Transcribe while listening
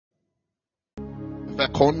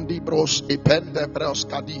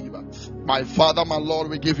My Father, my Lord,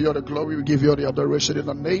 we give you the glory, we give you the adoration in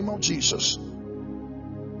the name of Jesus.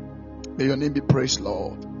 May your name be praised,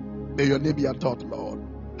 Lord. May your name be adored, Lord.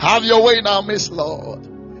 Have your way now, Miss Lord.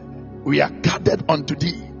 We are gathered unto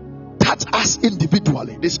thee. Touch us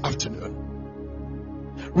individually this afternoon.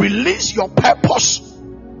 Release your purpose,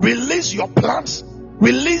 release your plans,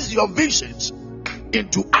 release your visions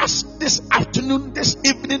into us this afternoon, this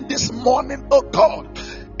evening, this morning, oh God.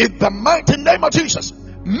 In the mighty name of Jesus,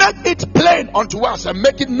 make it plain unto us and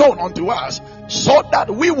make it known unto us, so that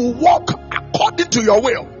we will walk according to your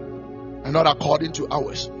will and not according to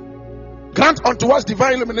ours. Grant unto us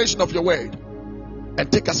divine illumination of your word and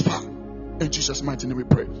take us far. In Jesus' mighty name we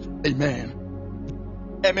pray. Amen.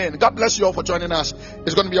 Amen. God bless you all for joining us.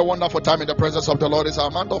 It's going to be a wonderful time in the presence of the Lord. It's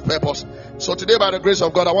our month of purpose. So today, by the grace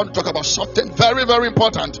of God, I want to talk about something very, very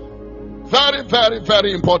important. Very, very,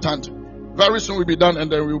 very important. Very soon we'll be done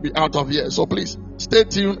and then we'll be out of here. So please stay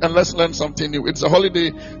tuned and let's learn something new. It's a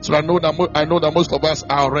holiday, so I know that most of us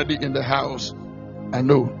are already in the house. I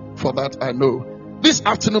know. For that, I know. This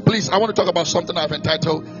afternoon, please, I want to talk about something I've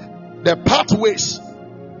entitled The Pathways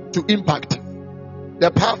to Impact.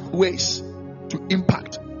 The pathways to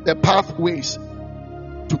impact. The pathways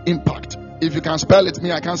to impact. If you can spell it,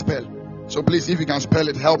 me I can't spell. So please, if you can spell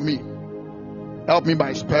it, help me. Help me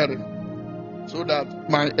by spelling, so that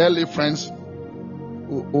my early friends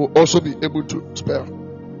will also be able to spell.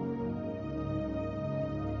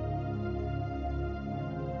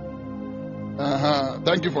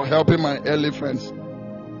 Thank you for helping my early friends.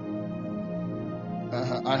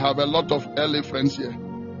 I have a lot of early friends here.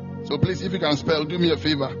 So please, if you can spell, do me a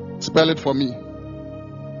favor. Spell it for me.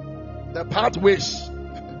 The pathways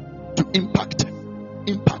to impact.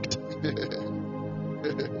 Impact.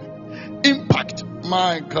 Impact.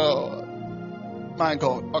 My God. My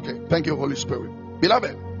God. Okay. Thank you, Holy Spirit.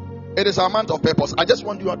 Beloved, it is our month of purpose. I just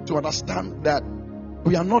want you to understand that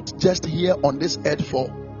we are not just here on this earth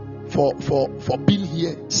for being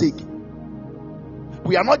here sake.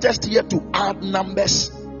 We are not just here to add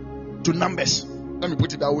numbers to numbers. Let me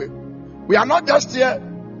put it that way. We are not just here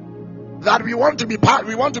that we want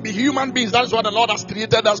to be human beings. That's what the Lord has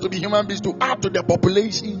created us to be, human beings, to add to the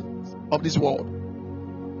population of this world.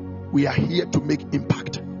 We are here to make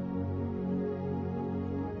impact.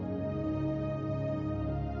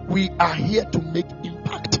 We are here to make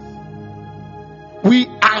impact. We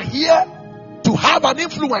are here to have an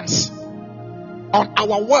influence on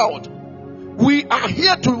our world. We are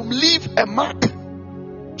here to leave a mark.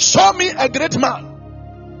 Show me a great man.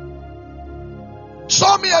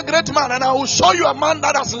 Show me a great man, and I will show you a man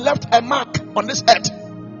that has left a mark on this earth.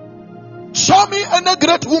 Show me a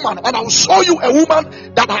great woman, and I will show you a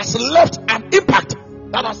woman that has left an impact,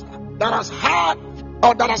 that has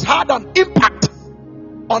had an impact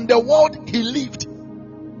on the world he lived.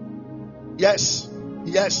 Yes.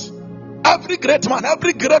 Every great man,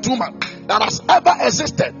 every great woman that has ever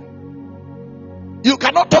existed. You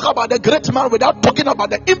cannot talk about the great man without talking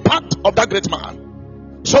about the impact of that great man.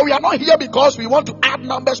 So we are not here because we want to add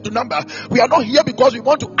numbers to number. We are not here because we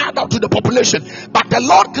want to add up to the population. But the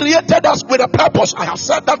Lord created us with a purpose. I have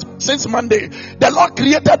said that since Monday. The Lord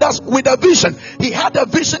created us with a vision. He had a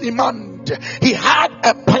vision in mind. He had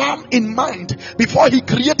a plan in mind before he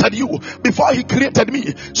created you, before he created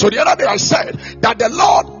me. So the other day I said that the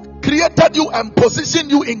Lord created you and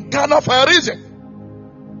positioned you in Ghana for a reason.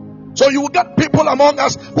 So you will get people among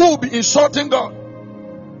us who will be insulting God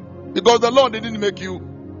because the Lord didn't make you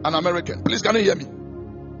an American. Please, can you hear me?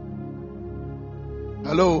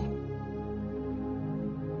 Hello?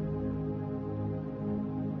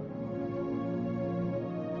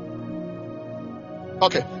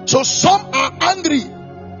 Okay, so some are angry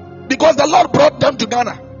because the Lord brought them to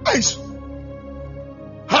Ghana. Nice.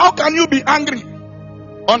 How can you be angry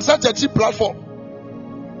on such a cheap platform?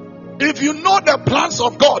 If you know the plans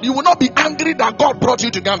of God, you will not be angry that God brought you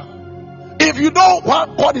to Ghana. If you know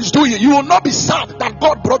what God is doing, you will not be sad that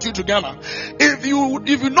God brought you to Ghana. If you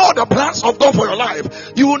know the plans of God for your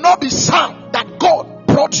life, you will not be sad that God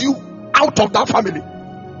brought you out of that family.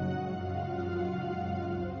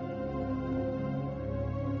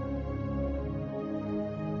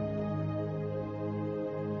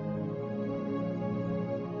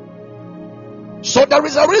 So there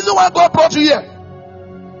is a reason why God brought you here.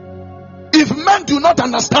 If men do not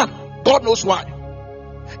understand, God knows why.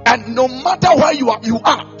 And no matter where you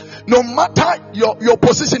are, no matter your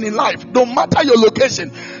position in life, no matter your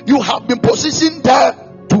location, you have been positioned there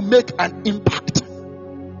to make an impact.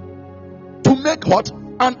 To make what?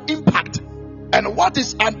 An impact. And what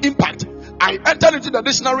is an impact? I entered into the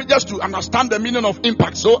dictionary just to understand the meaning of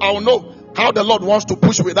impact, so I will know how the Lord wants to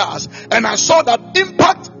push with us. And I saw that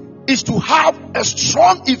impact is to have a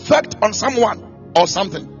strong effect on someone or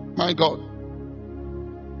something. My God.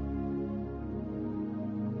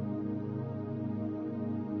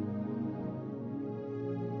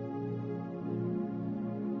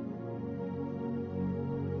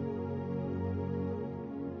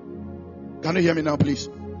 Can you hear me now, please?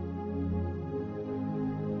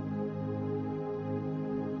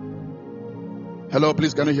 Hello,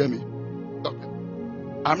 please, can you hear me? Okay.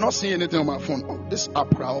 I'm not seeing anything on my phone. Oh, this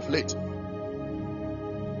app of late.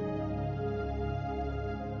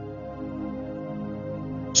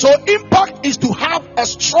 So impact is to have a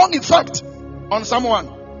strong effect on someone.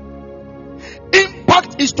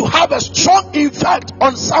 Impact is to have a strong effect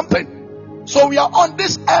on something. So we are on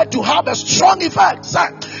this earth to have a strong effect.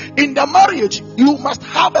 Sir, in the marriage, you must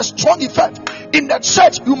have a strong effect. In the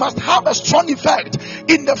church, you must have a strong effect.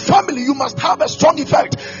 In the family, you must have a strong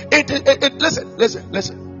effect.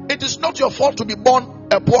 Listen. It is not your fault to be born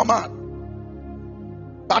a poor man.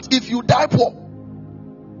 But if you die poor,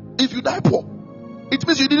 it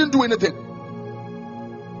means you didn't do anything.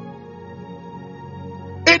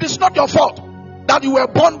 It is not your fault that you were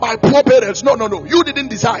born by poor parents. No. You didn't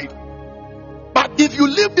decide. But if you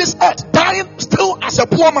leave this earth dying still as a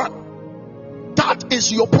poor man, that is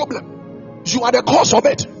your problem. You are the cause of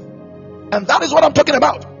it. And that is what I'm talking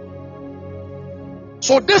about.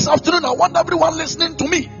 So this afternoon, I want everyone listening to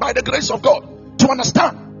me, by the grace of God, to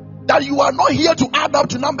understand that you are not here to add up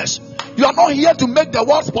to numbers. You are not here to make the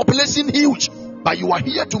world's population huge, but you are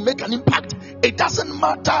here to make an impact. It doesn't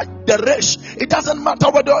matter the race. It doesn't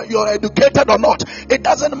matter whether you're educated or not. It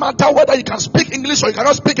doesn't matter whether you can speak English or you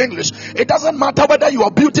cannot speak English. It doesn't matter whether you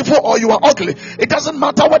are beautiful or you are ugly. It doesn't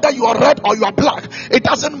matter whether you are red or you are black. It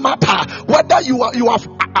doesn't matter whether you have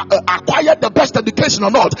acquired the best education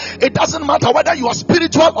or not. It doesn't matter whether you are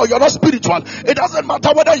spiritual or you're not spiritual. It doesn't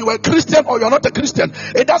matter whether you are a Christian or you're not a Christian.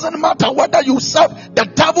 It doesn't matter whether you serve the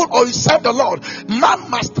devil or you serve the Lord.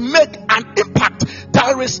 Man must make an impact.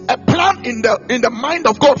 There is a plan in the mind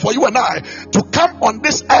of God for you and I to come on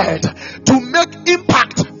this earth to make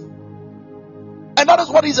impact. And that is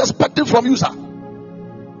what he's expecting from you, sir.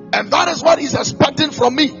 And that is what he's expecting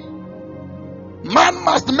from me. Man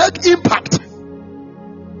must make impact.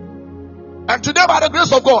 And today, by the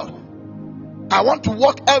grace of God, I want to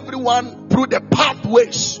walk everyone through the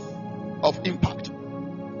pathways of impact.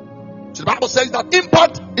 So the Bible says that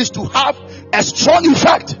impact is to have a strong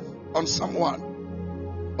effect on someone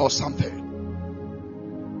or something.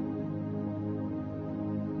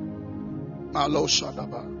 Can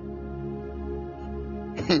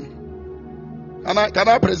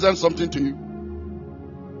I present something to you?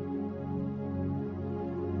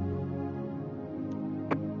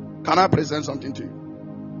 Can I present something to you?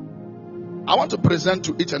 I want to present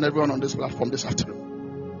to each and everyone on this platform this afternoon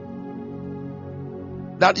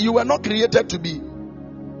that you were not created to be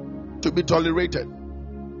tolerated.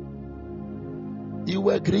 You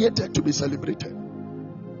were created to be celebrated.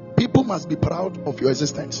 People must be proud of your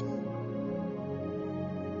existence.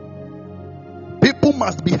 People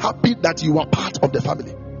must be happy that you are part of the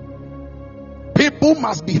family. People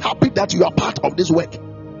must be happy that you are part of this work,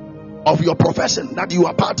 of your profession, that you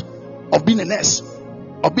are part of being a nurse,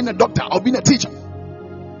 of being a doctor, of being a teacher.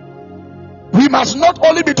 We must not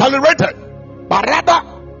only be tolerated, but rather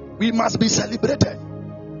we must be celebrated.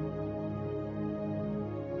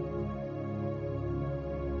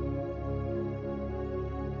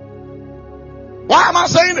 Why am I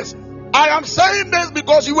saying this? I am saying this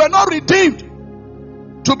because you were not redeemed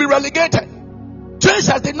to be relegated.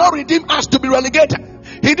 Jesus did not redeem us to be relegated.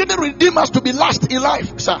 He didn't redeem us to be last in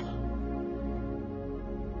life, sir.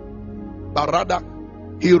 But rather,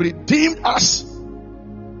 he redeemed us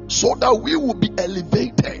so that we will be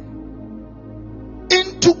elevated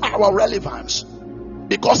into our relevance.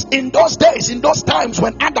 Because in those days, in those times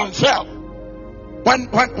when Adam fell,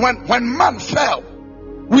 when man fell,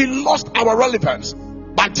 we lost our relevance.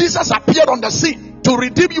 But Jesus appeared on the scene to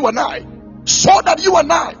redeem you and I, so that you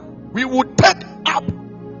and I, we would take up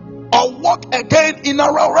or walk again in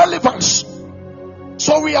our relevance.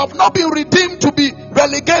 So we have not been redeemed to be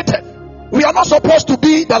relegated. We are not supposed to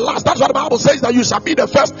be the last. That's what the Bible says, that you shall be the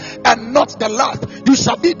first and not the last. You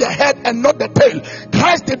shall be the head and not the tail.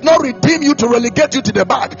 Christ did not redeem you to relegate you to the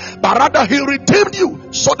back, but rather he redeemed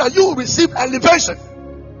you so that you will receive elevation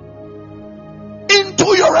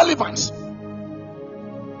into your relevance.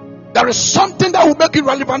 There is something that will make you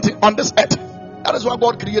relevant on this earth. That is why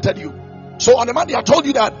God created you. So on the Monday I told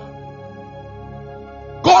you that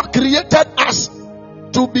God created us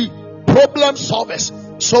to be problem solvers.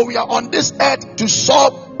 So we are on this earth to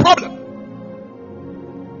solve problems.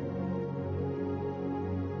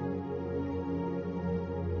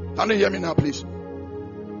 Can you hear me now, please?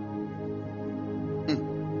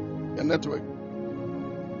 Your network.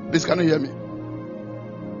 Please, can you hear me?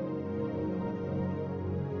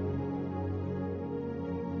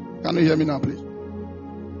 Can you hear me now, please?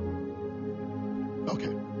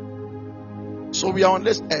 Okay. So we are on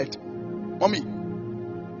this earth. Mommy,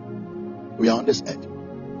 we are on this earth.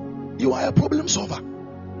 You are a problem solver.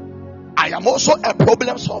 I am also a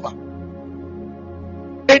problem solver.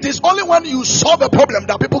 It is only when you solve a problem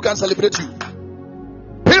that people can celebrate you.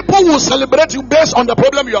 People will celebrate you based on the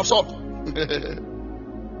problem you have solved.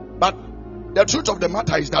 But the truth of the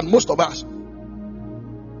matter is that most of us,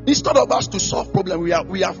 instead of us to solve problem,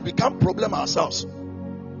 we have become problem ourselves.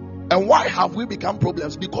 And why have we become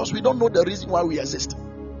problems? Because we don't know the reason why we exist.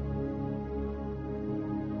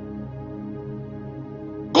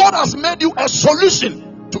 God has made you a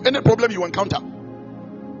solution to any problem you encounter.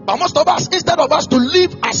 But most of us, instead of us to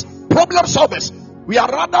live as problem solvers, we have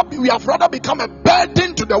rather become a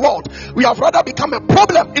burden to the world. We have rather become a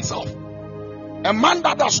problem itself. A man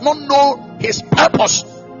that does not know his purpose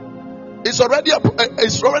is already a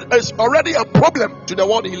problem to the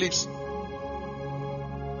world he lives.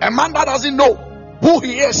 A man that doesn't know who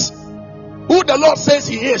he is, who the Lord says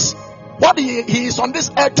he is, what he is on this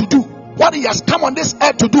earth to do, what he has come on this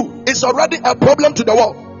earth to do, is already a problem to the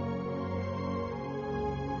world.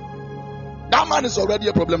 That man is already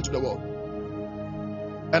a problem to the world.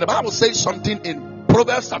 And the Bible says something in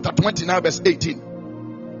Proverbs chapter 29 verse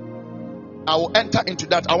 18. I will enter into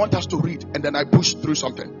that. I want us to read and then I push through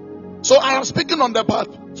something. So I am speaking on the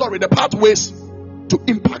pathways to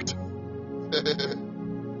impact.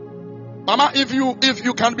 Mama, if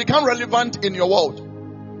you can become relevant in your world,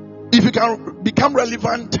 if you can become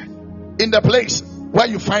relevant in the place where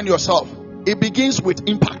you find yourself, it begins with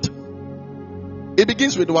impact. It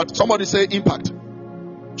begins with what? Somebody say impact.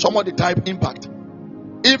 Somebody type impact.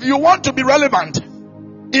 If you want to be relevant,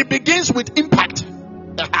 it begins with impact.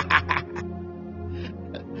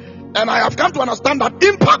 And I have come to understand that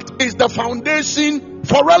impact is the foundation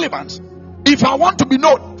for relevance. If I want to be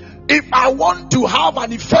known, if I want to have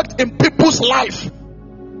an effect in people's life,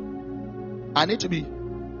 I need to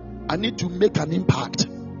make an impact.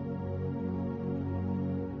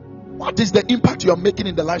 What is the impact you are making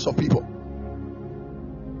in the lives of people?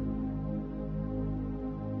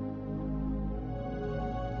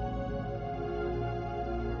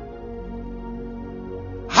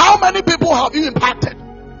 How many people have you impacted?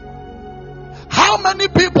 How many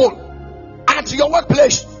people at your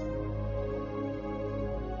workplace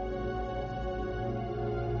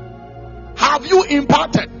have you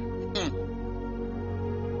impacted?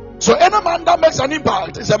 So any man that makes an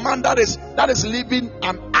impact is a man that is living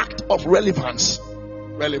an act of relevance.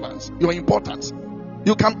 Relevance. Your importance.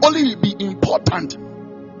 You can only be important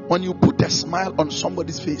when you put a smile on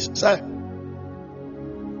somebody's face. Say.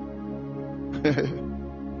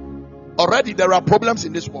 Already there are problems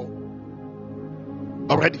in this world.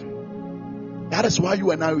 Already. That is why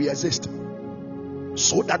you and I, we exist.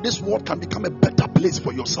 So that this world can become a better place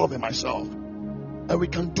for yourself and myself. And we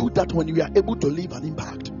can do that when we are able to leave an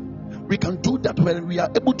impact. We can do that when we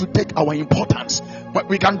are able to take our importance. But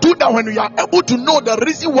we can do that when we are able to know the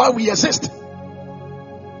reason why we exist.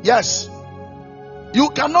 Yes. You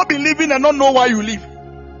cannot be living and not know why you live.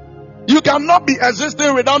 You cannot be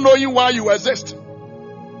existing without knowing why you exist.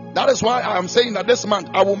 That is why I am saying that this month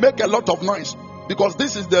I will make a lot of noise. Because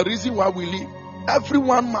this is the reason why we live.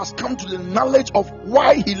 Everyone must come to the knowledge of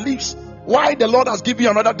why he lives. Why the Lord has given you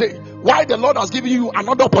another day. Why the Lord has given you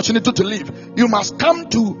another opportunity to live. You must come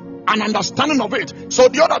to an understanding of it. So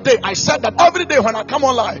the other day I said that every day when I come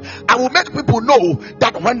online, I will make people know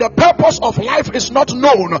that when the purpose of life is not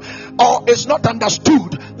known or is not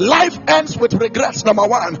understood, life ends with regrets, number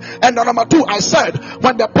one. And number two, I said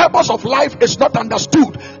when the purpose of life is not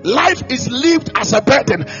understood, life is lived as a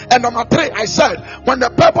burden. And number three, I said when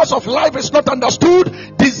the purpose of life is not understood,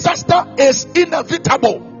 disaster is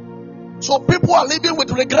inevitable. So people are living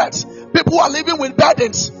with regrets. People are living with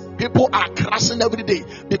burdens. People are crashing every day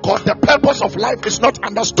because the purpose of life is not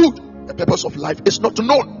understood. The purpose of life is not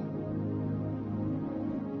known.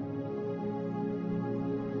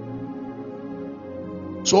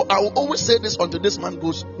 So I will always say this until this man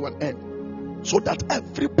goes to an end, so that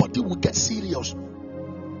everybody will get serious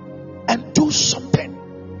and do something.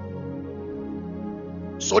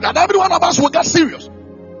 So that every one of us will get serious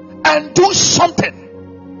and do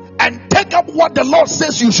something and take up what the Lord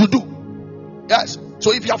says you should do. Yes.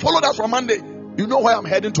 So if you have followed us from Monday, you know where I'm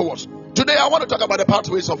heading towards. Today I want to talk about the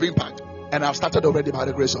pathways of impact. And I've started already by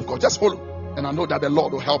the grace of God. Just follow. And I know that the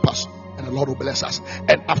Lord will help us. And the Lord will bless us.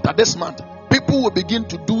 And after this month, people people will begin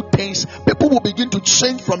to do things. People will begin to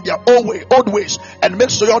change from their old ways and make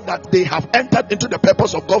sure that they have entered into the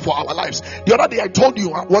purpose of God for our lives. The other day I told you,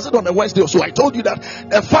 was it on a Wednesday or so? I told you that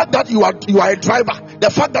the fact that you are a driver, the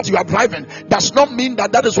fact that you are driving does not mean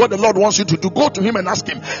that is what the Lord wants you to do. Go to Him and ask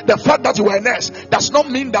Him. The fact that you are a nurse does not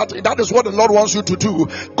mean that is what the Lord wants you to do.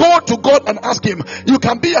 Go to God and ask Him. You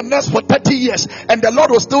can be a nurse for 30 years and the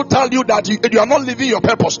Lord will still tell you that you are not living your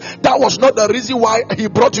purpose. That was not the reason why He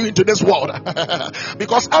brought you into this world.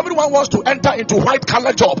 Because everyone wants to enter into white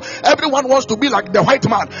collar job. Everyone wants to be like the white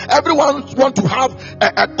man. Everyone wants to have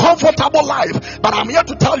a comfortable life. But I'm here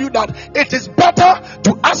to tell you that it is better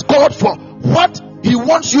to ask God for what He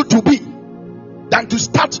wants you to be than to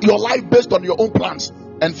start your life based on your own plans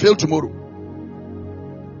and fail tomorrow.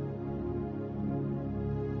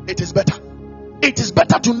 It is better. It is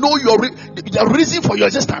better to know the reason for your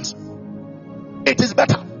existence. It is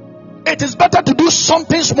better. It is better to do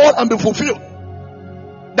something small and be fulfilled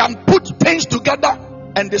than put things together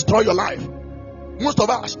and destroy your life. Most of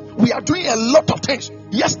us, we are doing a lot of things.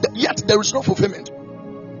 Yes, yet there is no fulfillment.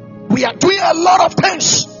 We are doing a lot of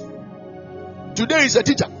things. Today is a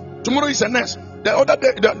teacher. Tomorrow is a nurse. The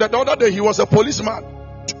other day he was a policeman.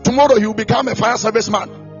 Tomorrow he will become a fire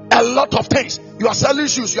serviceman. A lot of things. You are selling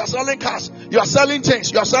shoes, you are selling cars, you are selling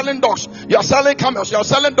chains, you are selling dogs, you are selling camels, you are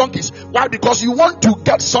selling donkeys. Why? Because you want to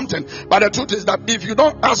get something. But the truth is that if you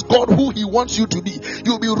don't ask God who He wants you to be,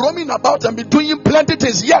 you'll be roaming about and be doing plenty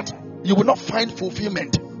things, yet you will not find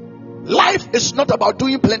fulfillment. Life is not about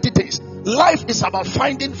doing plenty things. Life is about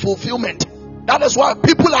finding fulfillment. That is why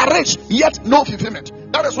people are rich, yet no fulfillment.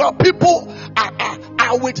 That is why people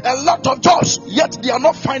are with a lot of jobs, yet they are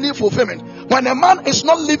not finding fulfillment. When a man is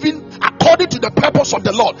not living according to the purpose of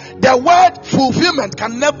the Lord, the word fulfillment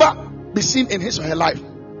can never be seen in his or her life.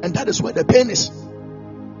 And that is where the pain is.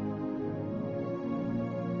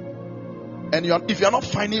 And if you are not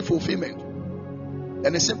finding fulfillment,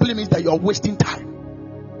 then it simply means that you are wasting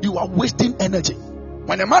time. You are wasting energy.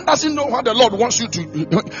 When a man doesn't know what the Lord wants you to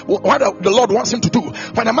do, what the Lord wants him to do,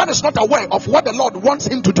 when a man is not aware of what the Lord wants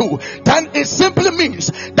him to do, then it simply means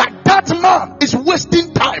that man is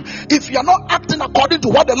wasting time. If you are not acting according to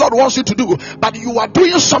what the Lord wants you to do, but you are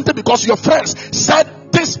doing something because your friends said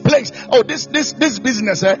this place, this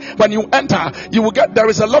business, when you enter, you will get, there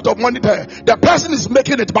is a lot of money there. The person is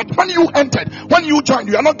making it, but when you entered, when you joined,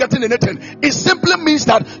 you are not getting anything. It simply means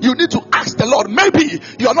that you need to ask the Lord. Maybe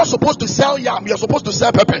you are not supposed to sell yam, you are supposed to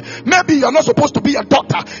sell pepper. Maybe you are not supposed to be a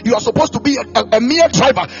doctor, you are supposed to be a mere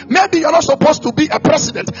driver. Maybe you are not supposed to be a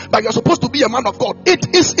president, but you are supposed to be a man of God.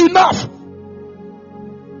 It is enough.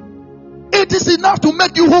 It is enough to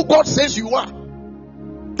make you who God says you are,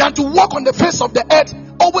 than to walk on the face of the earth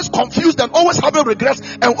always confused and always having regrets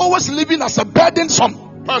and always living as a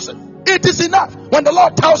burdensome person. It is enough when the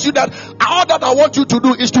Lord tells you that all that I want you to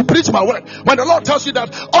do is to preach my word. When the Lord tells you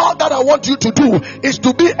that all that I want you to do is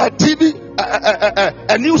to be a TV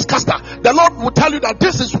a newscaster, the Lord will tell you that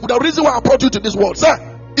this is the reason why I brought you to this world. Sir,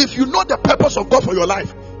 if you know the purpose of God for your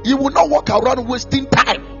life, you will not walk around wasting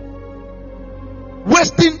time.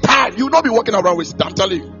 Wasting time. You will not be walking around wasting time, I'm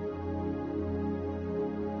telling you.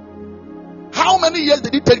 How many years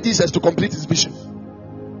did it take Jesus to complete his vision?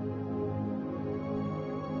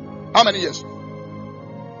 How many years?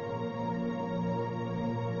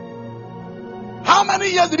 How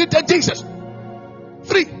many years did it take Jesus?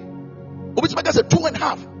 3. Which makes a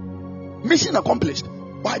 2.5. Mission accomplished.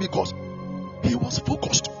 Why? Because he was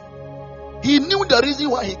focused. He knew the reason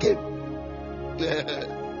why he came.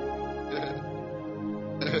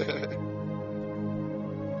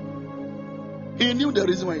 He knew the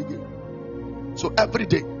reason why he came. So every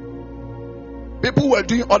day, people were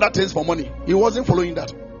doing other things for money. He wasn't following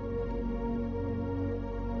that.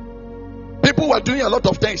 People were doing a lot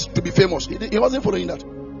of things to be famous. He wasn't following that.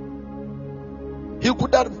 He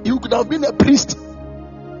could have been a priest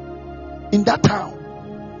in that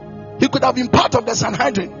town. He could have been part of the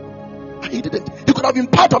Sanhedrin. But he didn't. He could have been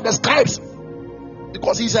part of the scribes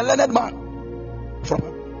because he's a learned man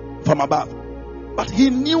from above. But he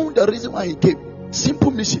knew the reason why he came.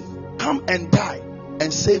 Simple mission. Come and die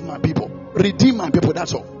and save my people. Redeem my people.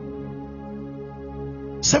 That's all.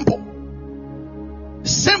 Simple.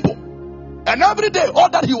 Simple. And every day, all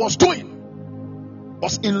that he was doing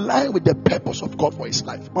was in line with the purpose of God for his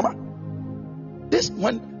life. Mama,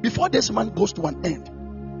 before this man goes to an end,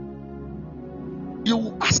 you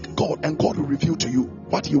will ask God and God will reveal to you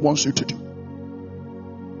what he wants you to do.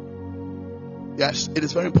 Yes, it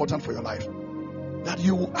is very important for your life that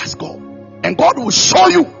you will ask God and God will show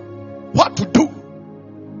you what to do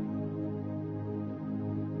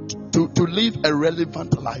to live a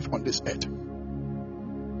relevant life on this earth.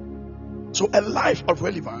 So a life of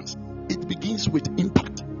relevance, it begins with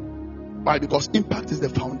impact. Why? Because impact is the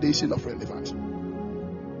foundation of relevance.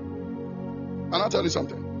 And I'll tell you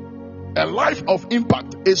something. A life of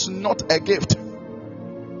impact is not a gift,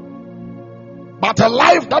 but a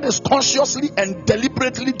life that is consciously and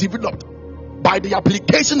deliberately developed by the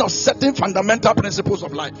application of certain fundamental principles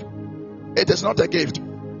of life. It is not a gift.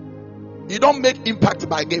 You don't make impact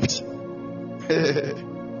by gift.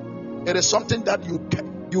 It is something that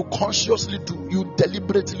you consciously do, you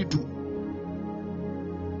deliberately do.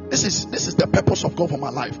 This is the purpose of God for my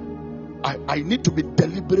life. I need to be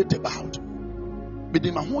deliberate about. So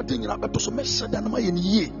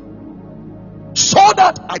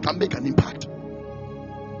that I can make an impact.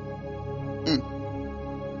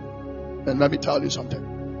 And let me tell you something.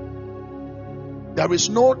 There is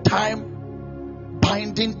no time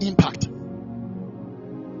binding impact.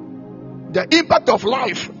 The impact of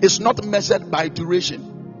life is not measured by duration,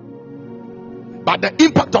 but the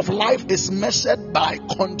impact of life is measured by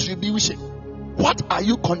contribution. What are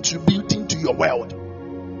you contributing to your world?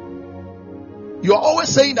 You are always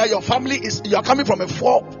saying that your family is, you are coming from a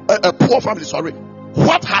poor family. Sorry.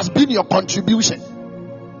 What has been your contribution?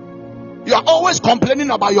 You are always complaining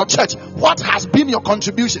about your church. What has been your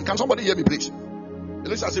contribution? Can somebody hear me, please? It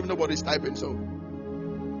looks as if nobody is typing. So,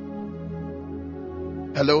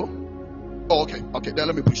 hello? Oh, okay. Then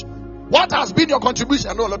let me push. What has been your contribution?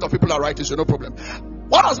 I know a lot of people are writing, so no problem.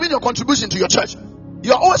 What has been your contribution to your church?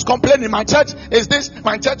 You are always complaining. My church is this,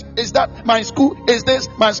 my church is that, my school is this,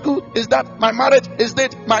 my school is that, my marriage is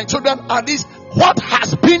this, my children are this. What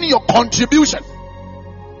has been your contribution?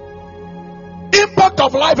 Impact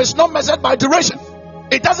of life is not measured by duration.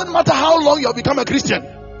 It doesn't matter how long you have become a Christian.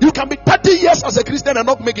 You can be 30 years as a Christian and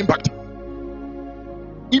not make impact.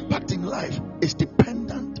 Impact in life is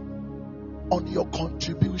dependent on your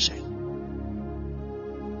contribution.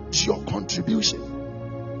 It's your contribution.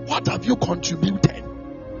 What have you contributed?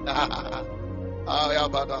 I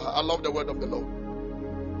love the word of the Lord.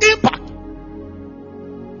 Impact.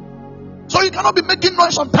 So you cannot be making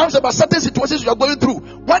noise sometimes about certain situations you are going through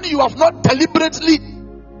when you have not deliberately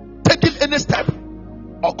taken any step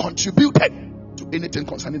or contributed to anything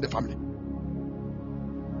concerning the family.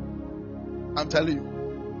 I'm telling you.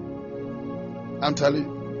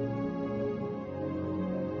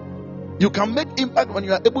 You can make impact when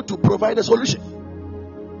you are able to provide a solution.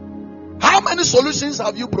 How many solutions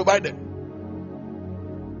have you provided?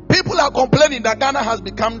 People are complaining that Ghana has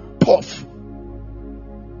become tough.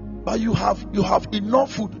 But you have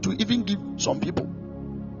enough food to even give some people.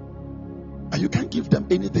 And you can't give them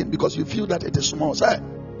anything because you feel that it is small. So,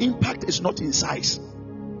 impact is not in size.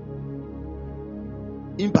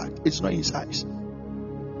 Impact is not in size.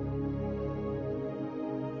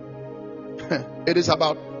 It is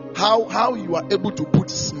about how you are able to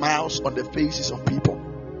put smiles on the faces of people.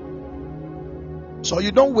 So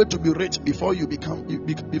you don't wait to be rich before you can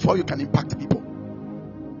impact people.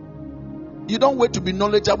 You don't wait to be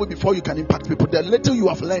knowledgeable before you can impact people. The little you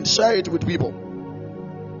have learned, share it with people.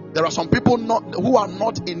 There are some people who are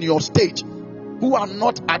not in your stage, who are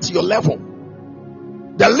not at your level.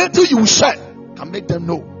 The little you share can make them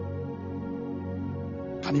know,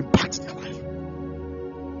 can impact their life.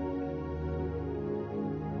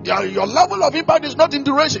 Your level of impact is not in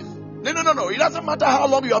duration. No. It doesn't matter how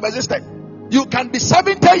long you have existed. You can be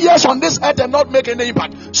 70 years on this earth and not make any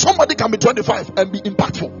impact. Somebody can be 25 and be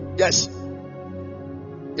impactful. Yes.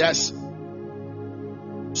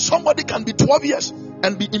 Somebody can be 12 years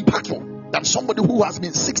and be impactful than somebody who has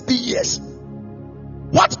been 60 years.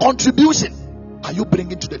 What contribution are you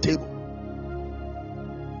bringing to the table?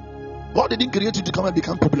 God didn't create you to come and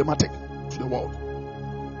become problematic to the world.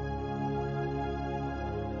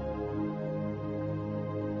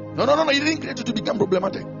 No. He didn't create you to become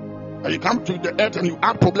problematic. And you come to the earth and you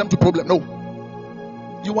add problem to problem.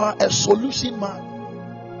 No. You are a solution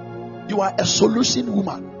man. You are a solution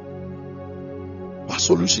woman. What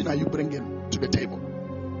solution are you bringing to the table?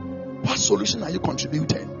 What solution are you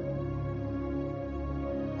contributing?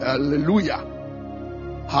 Hallelujah.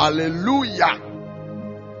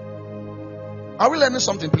 Are we learning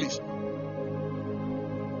something, please?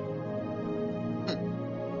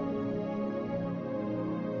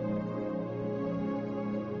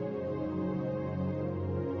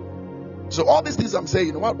 So all these things I'm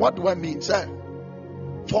saying, what do I mean? Sir,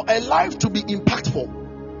 for a life to be impactful,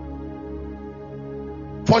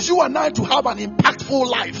 for you and I to have an impactful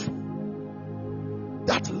life,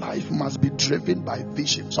 that life must be driven by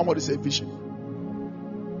vision. Somebody say vision.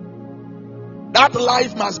 That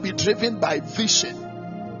life must be driven by vision.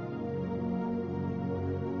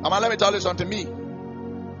 Let me tell you something. Me,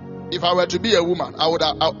 if I were to be a woman,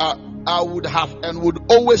 I would have and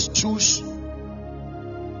would always choose.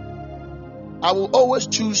 I will always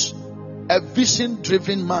choose a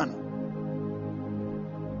vision-driven man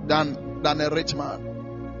than a rich man.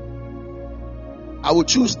 I will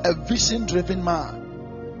choose a vision-driven man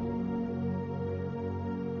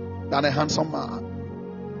than a handsome man.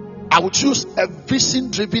 I will choose a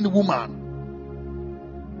vision-driven woman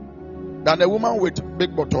than a woman with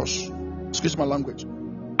big buttocks. Excuse my language.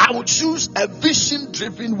 I will choose a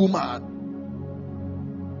vision-driven woman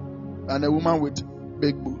than a woman with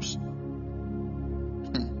big boobs.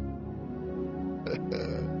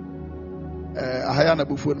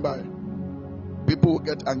 People will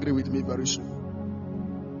get angry with me very soon.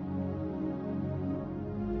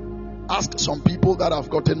 Ask some people that have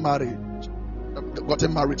gotten married,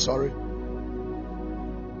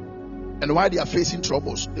 and why they are facing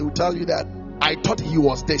troubles. They will tell you that I thought he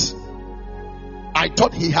was this. I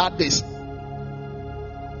thought he had this.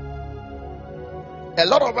 A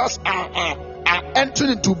lot of us are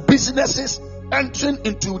entering into businesses, entering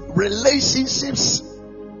into relationships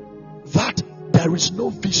that there is no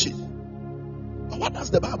vision. But what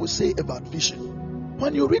does the Bible say about vision?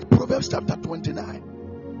 When you read Proverbs chapter 29,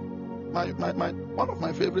 one of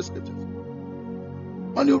my favorite scriptures.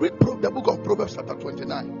 When you read the book of Proverbs chapter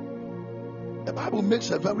 29, the Bible makes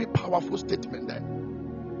a very powerful statement there.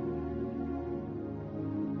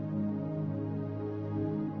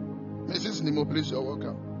 Mrs. Nimo, please, you're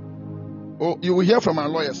welcome. Oh, you will hear from our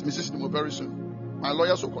lawyers, Mrs. Nimo, very soon. My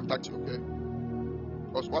lawyers will contact you, okay?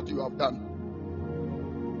 Because what you have done.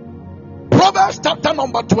 Proverbs chapter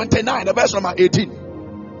number 29, the verse number 18.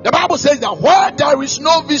 The Bible says that where there is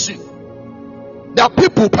no vision, the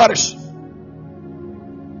people perish.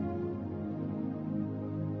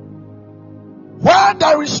 Where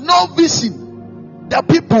there is no vision, the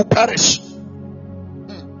people perish.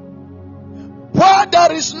 Where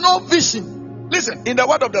there is no vision, listen, in the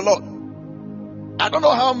word of the Lord, I don't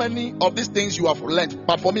know how many of these things you have learned,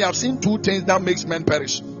 but for me, I've seen two things that makes men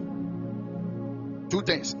perish. Two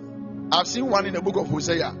things. I've seen one in the book of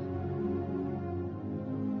Hosea.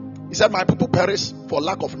 He said, my people perish for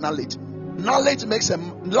lack of knowledge. Lack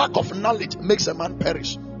of knowledge makes a man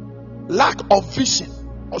perish. Lack of vision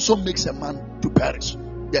also makes a man to perish.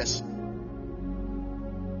 Yes.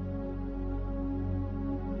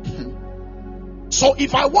 So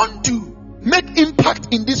if I want to make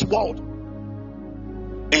impact in this world,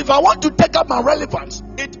 if I want to take up my relevance,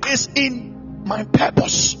 it is in my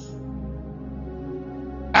purpose.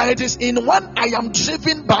 And it is in when I am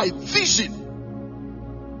driven by vision.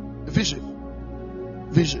 Vision.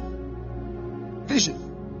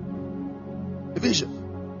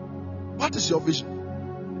 What is your vision?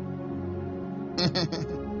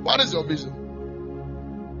 What is your vision?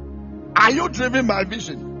 Are you driven by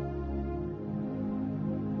vision?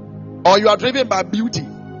 Or you are driven by beauty?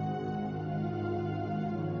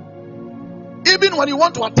 Even when you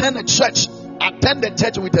want to attend a church, attend the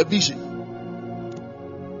church with a vision.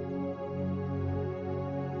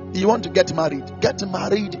 You want to get married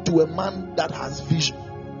to a man that has vision.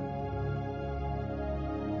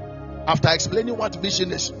 After explaining what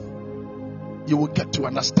vision is, you will get to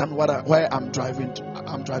understand where I'm driving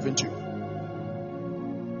to.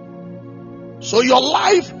 So your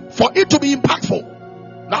life, for it to be impactful,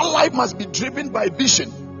 that life must be driven by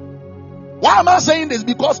vision. Why am I saying this?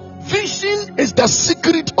 Because vision is the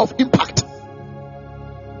secret of impact.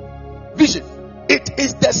 Vision. It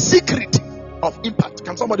is the secret of impact.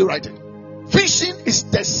 Can somebody write it? Vision is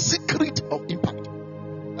the secret of impact.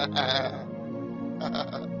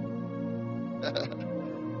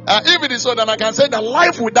 If it is so, then I can say that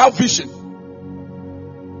life without vision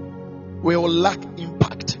will lack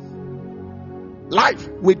impact. Life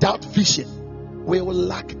without vision will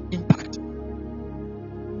lack impact.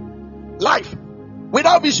 Life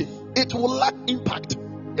without vision, it will lack impact.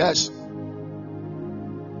 Yes.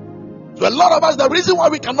 So a lot of us, the reason why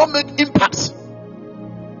we cannot make impacts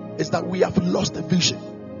is that we have lost the vision.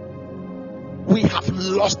 We have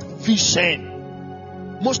lost vision.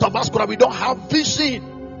 Most of us, we don't have vision.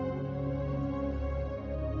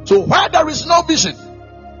 So where there is no vision,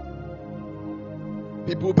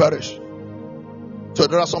 people perish. So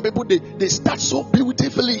there are some people, they start so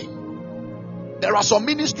beautifully. There are some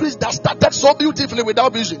ministries that started so beautifully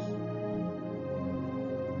without vision.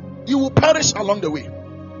 You will perish along the way.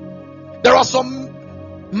 There are some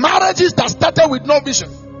marriages that started with no vision.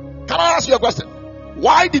 Can I ask you a question?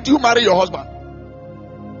 Why did you marry your husband?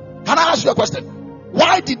 Can I ask you a question?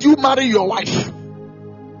 Why did you marry your wife?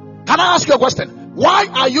 Can I ask you a question? Why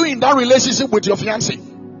are you in that relationship with your fiancé?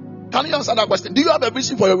 Can you answer that question? Do you have a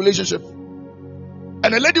vision for your relationship?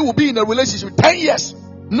 And a lady will be in a relationship 10 years.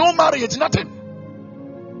 No marriage, nothing.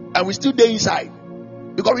 And we still stay inside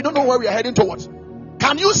because we don't know where we are heading towards.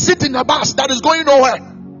 Can you sit in a bus that is going nowhere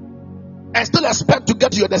and still expect to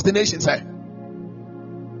get to your destination, sir?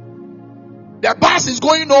 The bus is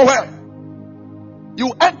going nowhere.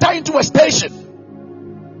 You enter into a station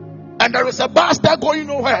and there is a bus there going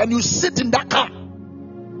nowhere, and you sit in that car.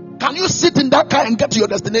 Can you sit in that car and get to your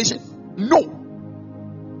destination? No.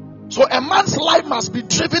 So a man's life must be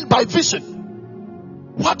driven by vision.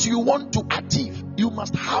 What you want to achieve, you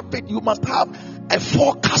must have it. You must have a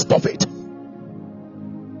forecast of it.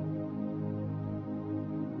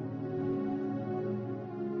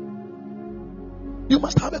 You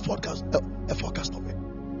must have a forecast of it.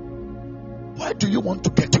 Where do you want to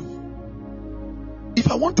get to? If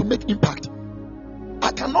I want to make impact,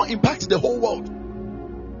 I cannot impact the whole world,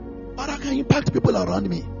 but I can impact people around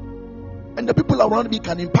me, and the people around me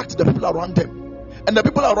can impact the people around them, and the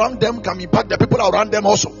people around them can impact the people around them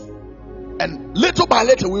also, and little by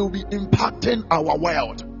little we will be impacting our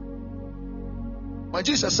world. When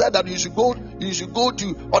Jesus said that you should go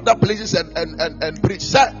to other places and preach,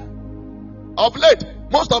 sir, of late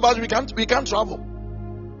most of us we can't travel,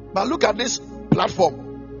 but look at this platform.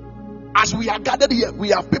 As we are gathered here, we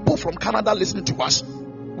have people from Canada listening to us.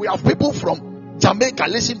 We have people from Jamaica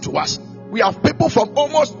listening to us. We have people from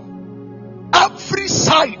almost every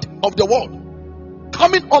side of the world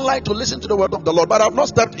coming online to listen to the word of the Lord. But I have not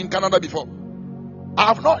stepped in Canada before. I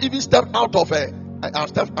have not even stepped out of I've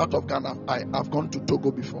stepped out of Ghana. I have gone to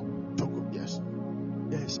Togo before. Togo, yes.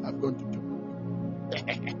 Yes, I've gone to Togo.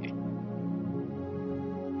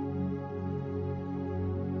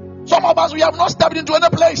 Some of us, we have not stepped into any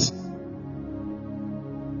place.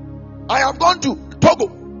 I have gone to Togo.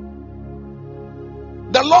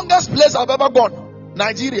 The longest place I've ever gone,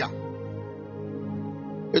 Nigeria.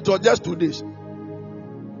 It was just 2 days.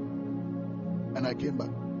 And I came back.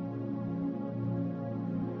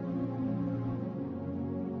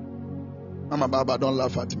 Mama Baba, don't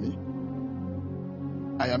laugh at me.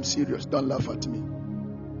 I am serious. Don't laugh at me.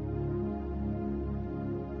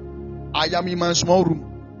 I am in my small room,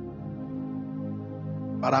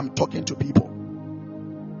 but I'm talking to people.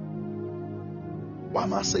 Why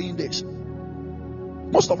am I saying this?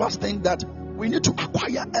 Most of us think that we need to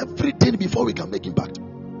acquire everything before we can make impact.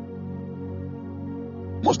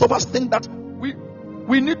 Most of us think that we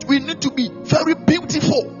need to be very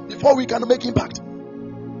beautiful before we can make impact.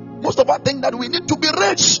 Most of us think that we need to be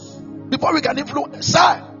rich before we can influence.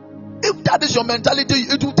 Sir, if that is your mentality,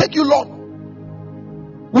 it will take you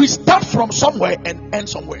long. We start from somewhere and end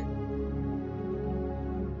somewhere.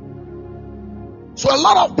 So a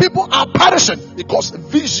lot of people are perishing because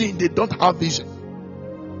vision, they don't have vision.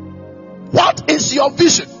 What is your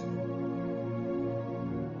vision?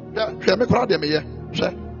 The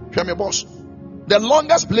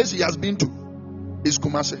longest place he has been to is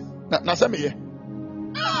Kumasi.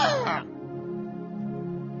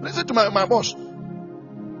 Listen to my boss.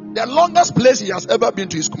 The longest place he has ever been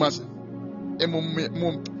to is Kumasi.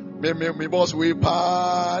 My boss we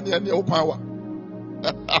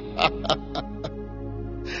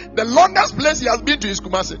The longest place he has been to is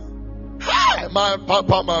Kumasi. Hi, my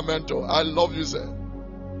papa, my mentor. I love you, sir.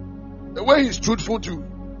 The way he's truthful too.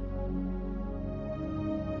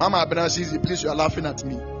 Mama Abenasizi, please, you are laughing at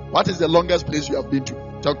me. What is the longest place you have been to?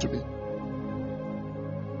 Talk to me.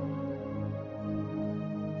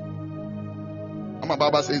 Mama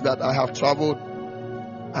Baba says that I have traveled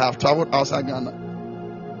outside Ghana.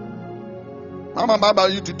 Mama Baba,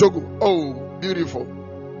 you to Togo. Oh, beautiful.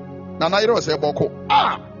 Nana, you don't say Boko.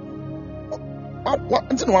 What?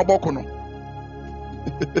 It's no Boko, no.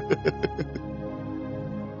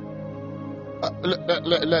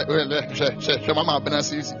 Mama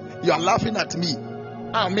Abenasizi, you are laughing at me.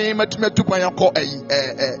 I may met me to my Togo.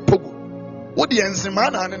 What the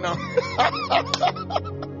enzimana now?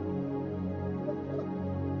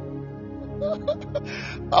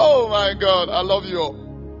 Oh my God, I love you all.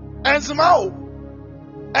 Enzima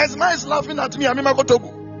is laughing at me. I'm in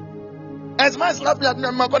Togo. Enzima is laughing at me.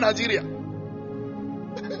 I'm in Nigeria.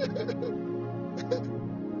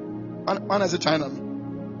 Man is a China.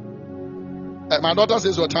 My daughter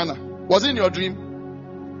says you're China. Was it in your dream?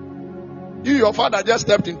 Your father just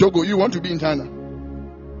stepped in Togo. You want to be in China.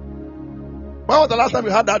 When was the last time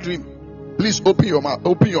you had that dream? Please open your mouth,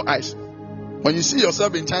 open your eyes. When you see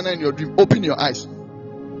yourself in China in your dream, open your eyes.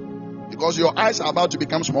 Because your eyes are about to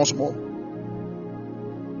become small.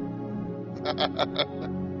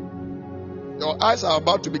 Your eyes are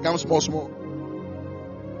about to become small.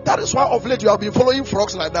 That is why of late you have been following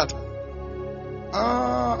frogs like that.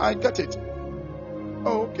 I get it.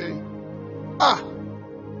 Oh, okay.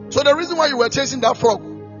 So the reason why you were chasing that frog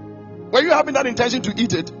Were you having that intention to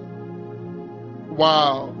eat it?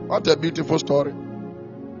 Wow, what a beautiful story.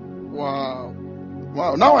 Wow.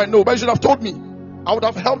 Now I know, but you should have told me. I would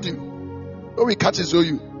have helped you. When we catch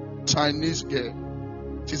you, Chinese girl.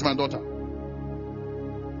 She's my daughter.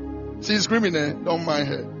 She's screaming there. Don't mind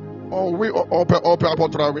her.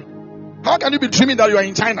 How can you be dreaming that you are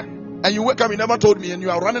in China and you wake up, you never told me, and you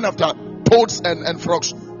are running after toads and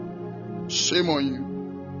frogs? Shame on you.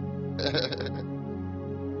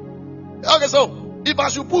 Okay, so if I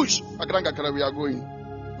should push, we are going.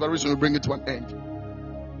 Very soon we'll bring it to an end.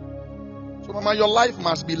 So, Mama, your life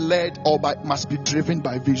must be led or must be driven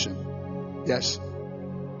by vision. Yes.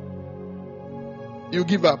 You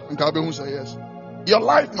give up, and Kalbe say yes. Your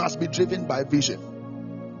life must be driven by vision.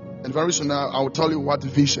 And very soon I will tell you what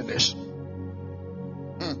vision is.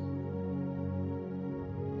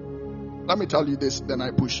 Let me tell you this, then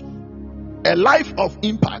I push. A life of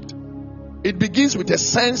impact, it begins with a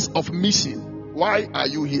sense of mission. Why are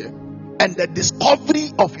you here? And the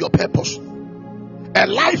discovery of your purpose. A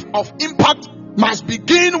life of impact must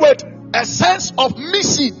begin with a sense of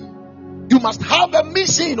mission. You must have a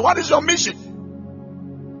mission. What is your mission?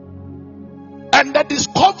 And the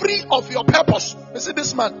discovery of your purpose. You see,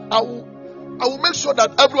 this man, I will make sure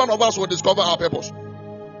that every one of us will discover our purpose.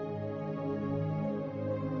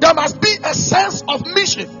 There must be a sense of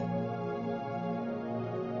mission.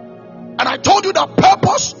 And I told you that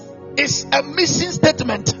purpose is a mission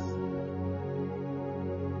statement.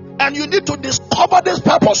 And you need to discover this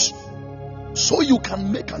purpose so you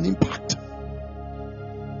can make an impact.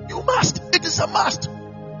 You must. It is a must.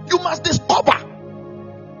 You must discover.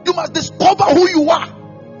 You must discover who you are.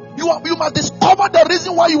 You must discover the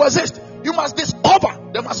reason why you exist. You must discover.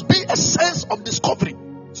 There must be a sense of discovery.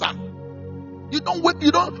 Sir, you don't wake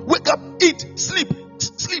up, eat, sleep,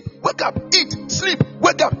 wake up, eat, sleep,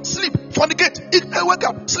 wake up, sleep, fornicate, eat, wake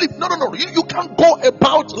up, sleep. No. You can't go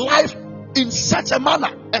about life in such a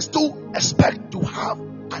manner and still expect to have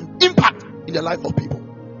an impact in the life of people.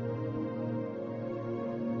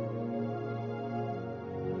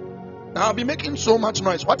 Now I'll be making so much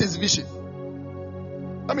noise. What is vision?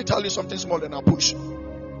 Let me tell you something small and I'll push.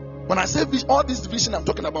 When I say vision, all this vision I'm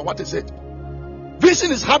talking about, what is it?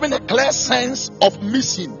 Vision is having a clear sense of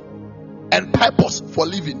mission and purpose for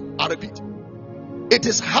living. I repeat. It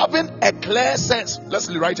is having a clear sense. Let's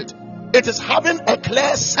rewrite it. It is having a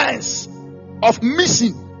clear sense of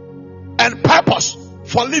mission and purpose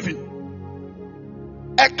for living.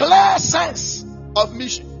 A clear sense of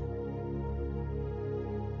mission.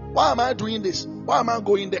 Why am I doing this? Why am I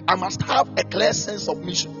going there? I must have a clear sense of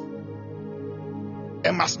mission.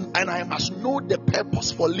 And I must know the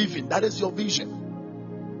purpose for living. That is your vision.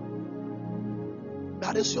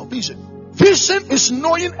 That is your vision. Vision is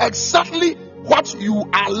knowing exactly what you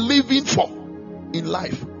are living for in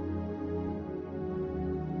life.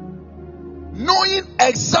 Knowing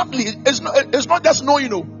exactly, it's not just knowing,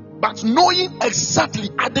 but knowing exactly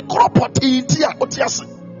at the crop at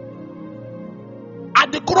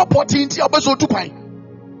the crop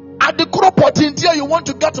you want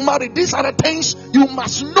to get married. These are the things you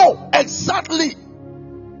must know exactly.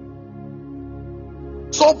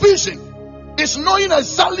 So vision is knowing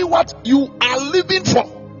exactly what you are living for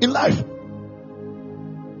in life.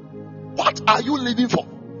 What are you living for?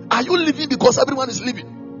 Are you living because everyone is living?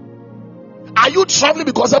 Are you traveling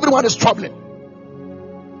because everyone is traveling?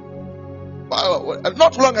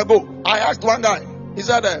 Not long ago, I asked one guy. He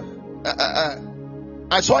said,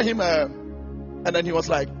 I saw him, and then he was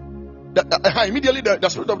like, immediately the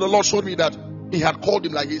Spirit of the Lord showed me that he had called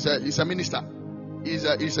him like he's a minister.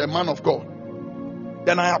 He's a man of God.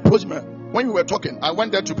 Then I approached him. When we were talking, I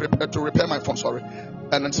went there to repair my phone, sorry.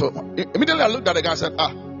 And then so immediately I looked at the guy and said,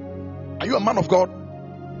 are you a man of God?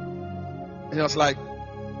 And he was like,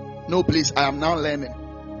 no, please, I am now learning.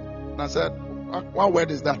 And I said, what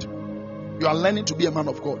word is that? You are learning to be a man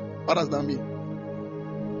of God. What does that mean?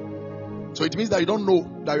 So it means that you don't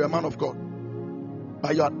know that you're a man of God.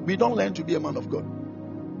 But we don't learn to be a man of God.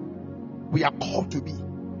 We are called to be.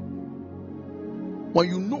 When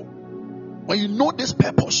you know this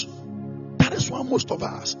purpose, that is why most of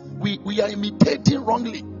us, we are imitating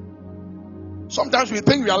wrongly. Sometimes we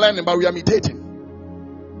think we are learning, but we are imitating.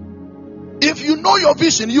 If you know your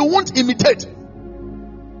vision, you won't imitate.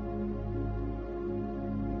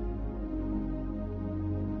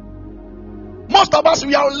 Most of us,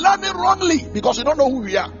 we are learning wrongly because we don't know who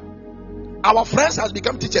we are. Our friends has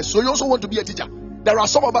become teachers, so you also want to be a teacher. There are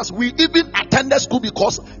some of us, we even attended school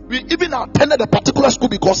because a particular school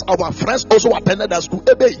because our friends also attended that school.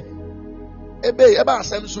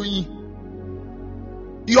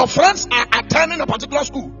 Your friends are attending a particular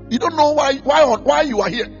school. You don't know why you are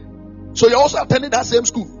here. So you're also attending that same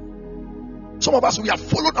school. Some of us, we have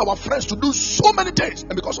followed our friends to do so many things,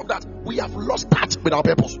 and because of that, we have lost touch with our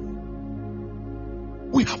purpose.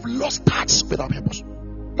 We have lost touch with our purpose.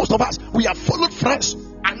 Most of us, we have followed friends.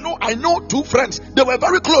 I know 2 friends. They were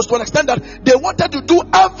very close to an extent that they wanted to do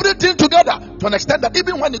everything together. To an extent that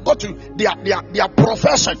even when it got to their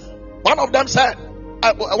profession, one of them,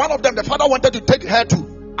 the father wanted to take her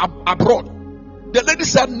to abroad. The lady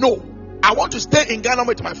said, no, I want to stay in Ghana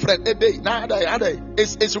with my friend.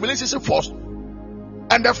 It's relationship first.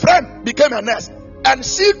 And the friend became a nurse. And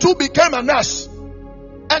she too became a nurse.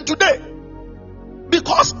 And today,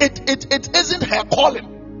 because it isn't her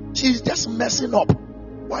calling, she's just messing up.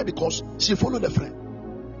 Why? Because she followed a friend.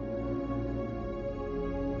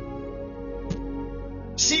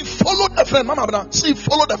 She followed a friend. Mama, she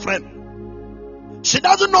followed a friend. She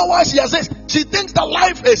doesn't know why she has this. She thinks that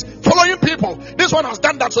life is following people. This one has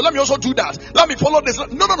done that, so let me also do that. Let me follow this.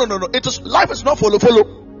 No. Life is not follow.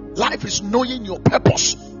 Life is knowing your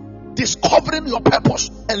purpose, discovering your purpose,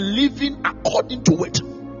 and living according to it.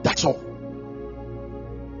 That's all.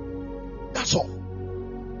 That's all.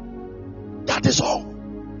 That is all.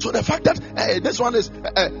 So the fact that this one is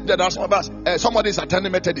there are some of us, somebody is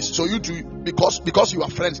attending Methodist, so you do because you are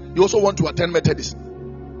friends, you also want to attend Methodist.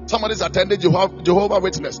 Somebody is attending Jehovah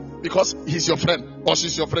Witness because he's your friend or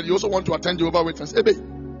she's your friend. You also want to attend Jehovah Witness.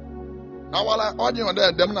 Now while I argue on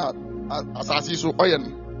them now, as I see so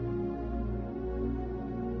oyen.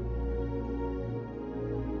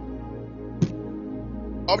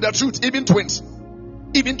 Of the truth, even twins.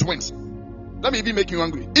 Let me even make you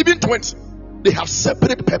angry. Even twins, they have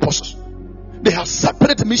separate purposes. They have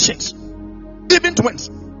separate missions. Even twins.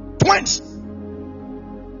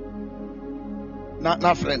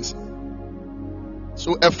 Not friends.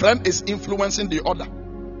 So a friend is influencing the other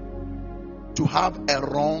to have a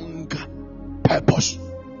wrong purpose.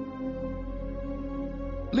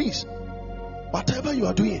 Please, whatever you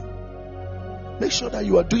are doing, make sure that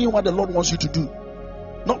you are doing what the Lord wants you to do,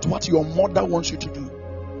 not what your mother wants you to do.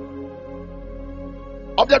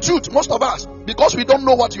 Of the truth, most of us, because we don't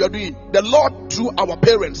know what you are doing, the Lord, through our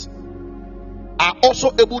parents, are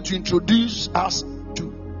also able to introduce us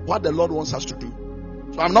to what the Lord wants us to do.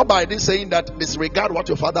 So I'm not by this saying that disregard what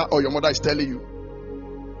your father or your mother is telling you.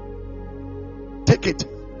 Take it,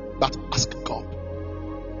 but ask God.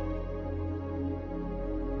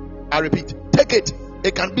 I repeat, take it.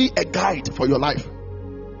 It can be a guide for your life,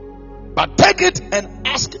 but take it and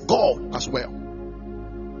ask God as well.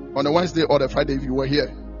 On the Wednesday or the Friday, if you were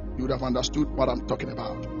here, you would have understood what I'm talking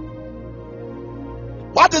about.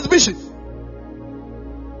 What is vision?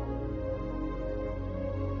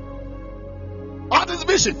 What is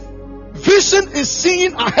vision? Vision is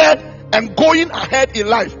seeing ahead and going ahead in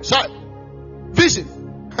life. So, vision.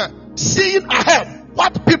 Seeing ahead.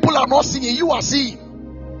 What people are not seeing, you are seeing.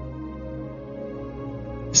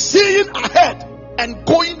 Seeing ahead and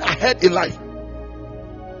going ahead in life.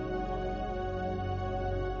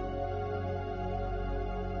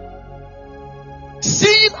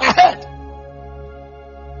 Seeing ahead.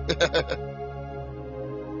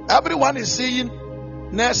 Everyone is seeing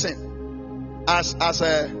nursing as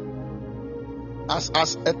a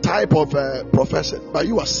type of profession, but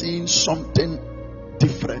you are seeing something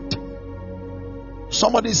different.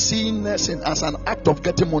 Somebody is seeing nursing as an act of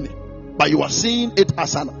getting money, but you are seeing it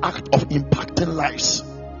as an act of impacting lives.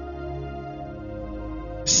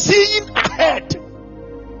 Seeing ahead,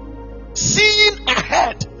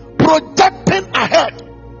 projecting ahead.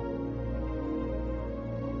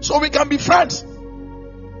 So we can be friends,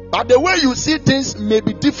 but the way you see things may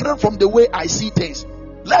be different from the way I see things.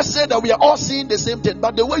 Let's say that we are all seeing the same thing,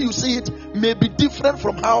 but the way you see it may be different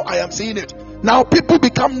from how I am seeing it. Now people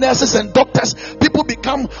become nurses and doctors. People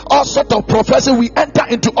become all sorts of professions. We enter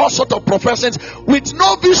into all sorts of professions with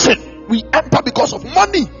no vision. We enter because of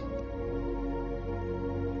money.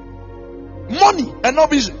 Money and no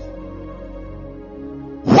vision.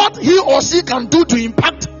 What he or she can do to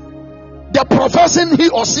impact the profession he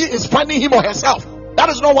or she is finding him or herself, that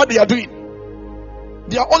is not what they are doing.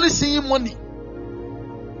 They are only seeing money.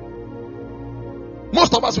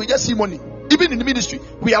 Most of us, we just see money. Even in the ministry,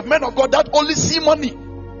 we have men of God that only see money.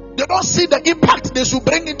 They don't see the impact they should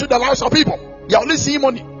bring into the lives of people. They only see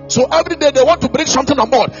money. So every day they want to bring something on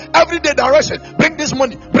board. Every day direction, bring this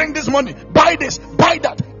money, buy this, buy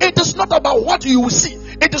that. It is not about what you will see.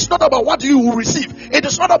 It is not about what you will receive. It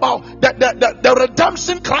is not about the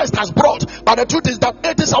redemption Christ has brought. But the truth is that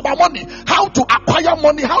it is about money. How to acquire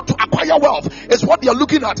money, how to acquire wealth is what they are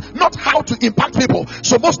looking at, not how to impact people.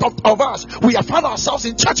 So most of us, we have found ourselves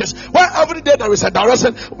in churches where every day there is a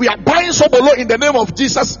direction. We are buying sobolo in the name of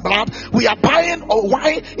Jesus' blood. We are buying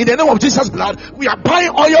wine in the name of Jesus' blood. We are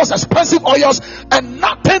buying oils, expensive oils, and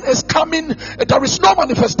nothing is coming. There is no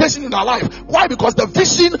manifestation in our life. Why? Because the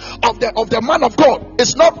vision of the man of God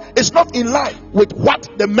is not in line with what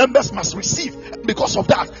the members must receive. Because of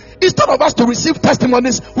that, instead of us to receive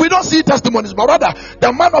testimonies, we don't see testimonies, but rather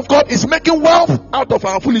the man of God is making wealth out of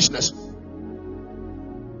our foolishness.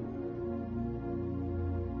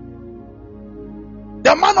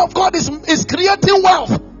 The man of God is creating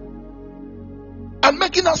wealth and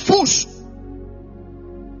making us fools.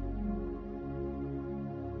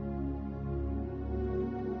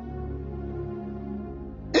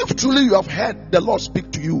 If truly you have heard the Lord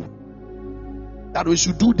speak to you that we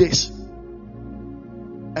should do this,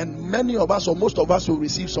 and many of us or most of us will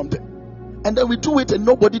receive something, and then we do it and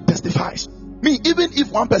nobody testifies. Me, even if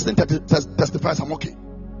one person testifies, I'm okay.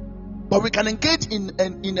 But we can engage in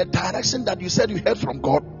a direction that you said you heard from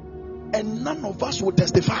God, and none of us will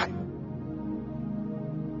testify.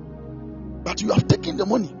 But you have taken the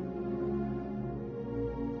money.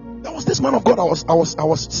 There was this man of God I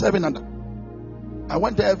was serving under. I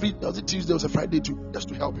went there every Tuesday, was a Friday too, just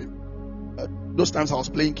to help him. Those times I was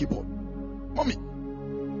playing keyboard. Mommy,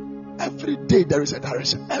 every day there is a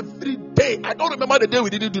direction. Every day. I don't remember the day we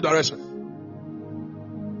didn't do direction.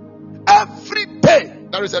 Every day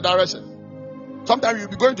there is a direction. Sometimes we'll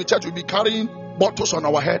be going to church, we'll be carrying bottles on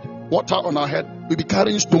our head, water on our head, we'll be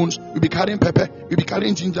carrying stones, we'll be carrying pepper, we'll be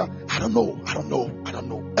carrying ginger. I don't know.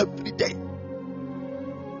 Every day.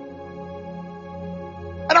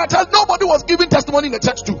 And I tell nobody was giving testimony in the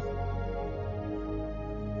church too.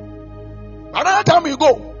 Another time we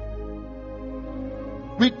go,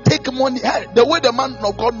 we take money. Hey, the way the man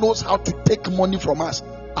of God knows how to take money from us,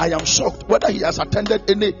 I am shocked. Whether he has attended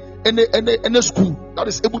any school that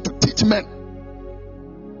is able to teach men,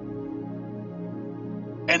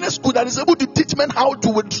 any school that is able to teach men how to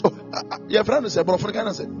withdraw. Your friend said,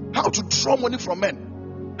 how to draw money from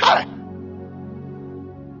men. Hey.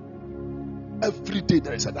 Every day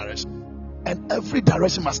there is a direction, and every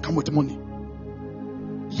direction must come with money.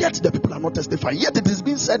 Yet the people are not testifying. Yet it is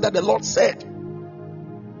being said that the Lord said.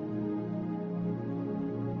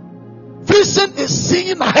 Vision is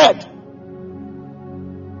seeing ahead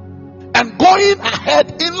and going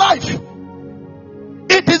ahead in life.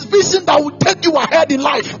 It is vision that will take you ahead in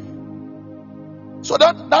life. So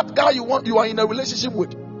that guy you are in a relationship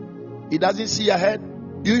with, he doesn't see ahead.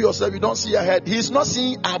 You yourself, you don't see ahead. He's not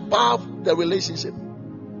seeing above the relationship.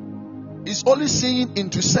 He's only seeing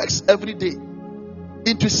into sex every day,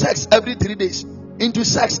 into sex every 3 days, into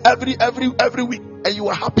sex every week, and you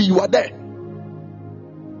are happy you are there.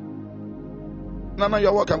 No,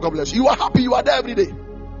 you're welcome. God bless you. You are happy you are there every day.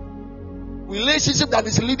 Relationship that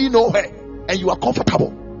is leading nowhere, and you are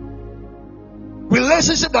comfortable.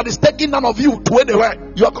 Relationship that is taking none of you to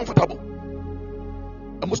anywhere, you are comfortable.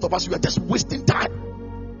 And most of us, you are just wasting time.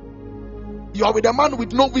 You are with a man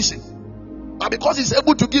with no vision, but because he's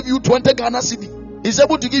able to give you 20 Ghana cedi, he's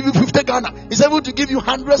able to give you 50 Ghana, he's able to give you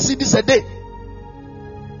 100 cedis a day.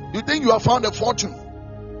 You think you have found a fortune?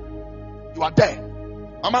 You are there.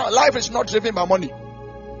 Life is not driven by money.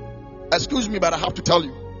 Excuse me, but I have to tell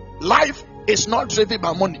you, life is not driven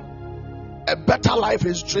by money. A better life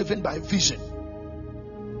is driven by vision.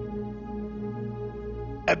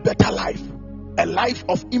 A better life, a life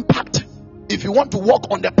of impact. If you want to walk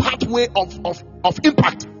on the pathway of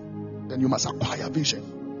impact, then you must acquire vision.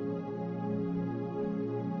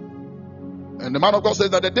 And the man of God says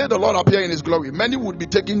that the day the Lord appear in his glory, many would be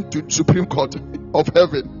taken to Supreme Court of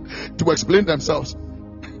heaven to explain themselves.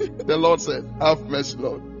 The Lord said, have mercy,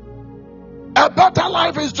 Lord. A better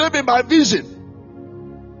life is driven by vision.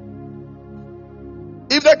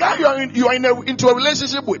 If the guy you are into a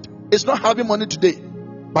relationship with is not having money today,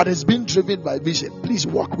 but is being driven by vision, please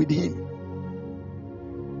walk with him.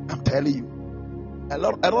 I'm telling you, a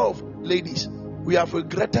lot of ladies, we have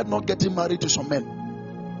regretted not getting married to some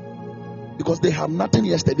men because they had nothing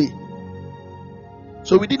yesterday.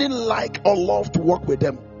 So we didn't like or love to work with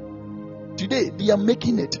them. Today they are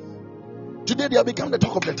making it. Today they have become the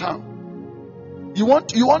talk of the town. You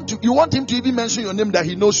want him to even mention your name that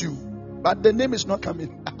he knows you, but the name is not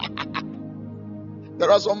coming.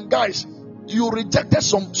 There are some guys, you rejected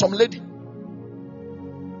some lady.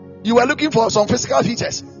 You were looking for some physical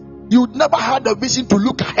features. You never had the vision to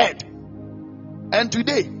look ahead. And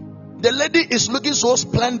today, the lady is looking so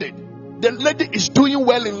splendid the lady is doing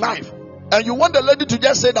well in life, and you want the lady to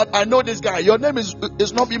just say that I know this guy, your name is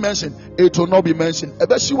not be mentioned. It will not be mentioned.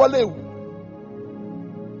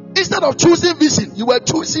 Instead of choosing vision, you were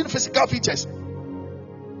choosing physical features.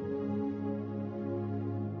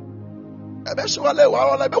 Eventually,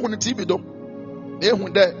 while I be on the TV though,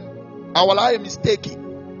 I will lie mistake.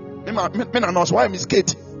 Me na knows why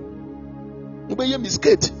mistake. You be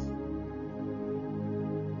mistake.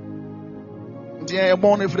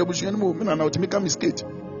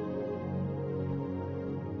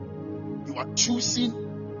 You are choosing.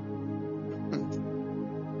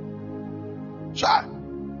 Try.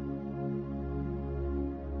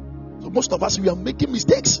 So most of us, we are making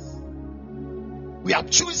mistakes. We are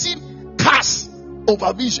choosing cars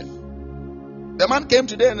over vision. The man came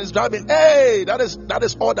today and is driving. Hey, that is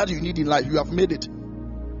all that you need in life. You have made it.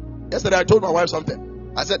 Yesterday I told my wife something.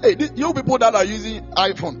 I said, hey, you people that are using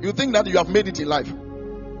iPhone, you think that you have made it in life?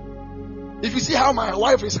 If you see how my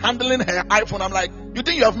wife is handling her iPhone, I'm like, you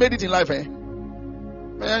think you have made it in life, eh?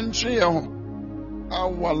 Man,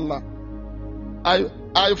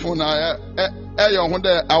 iPhone,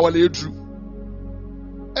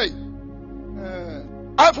 hey,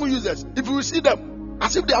 iPhone users, if you see them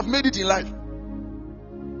as if they have made it in life,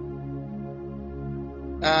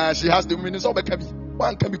 she has the minutes of a cabby.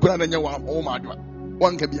 One can be put on your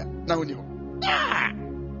one can be now.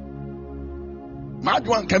 Mad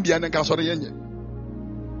one can be an encausorian.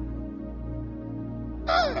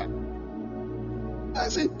 I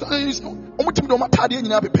say, almost no matter you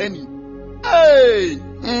have a penny. Hey,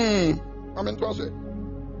 I mean, to say,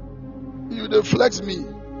 you deflex me.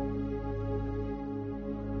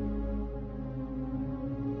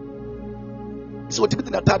 So, what you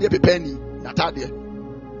think that a penny? Natalia.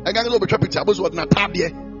 I can't go to picture, but what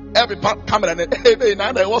Natalia. Every camera and hey,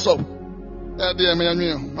 now what's up? Dear me, I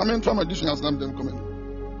mean, from additional stamp them coming.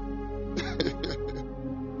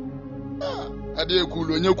 I dear cool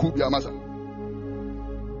when you could be a master.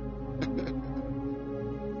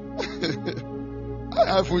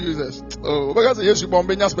 iPhone users. Oh, because yes, you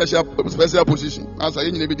bomb in a special position. As I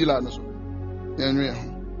ain't be dealer.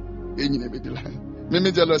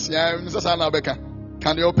 Mimi jealousy, I'm Mr. Sana Becca.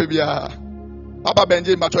 Can you open your Papa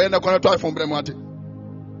Benji, but I ain't going to iPhone Bremati.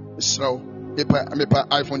 So, me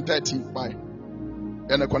iPhone 13 by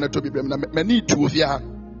and I connect to be me need to here.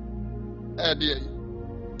 Dear.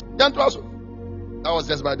 That was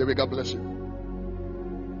just by the way. God bless you.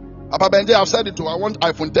 Papa Benji, I've said it too. I want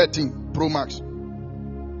iPhone 13 Pro Max.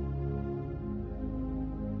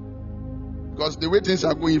 Because the way things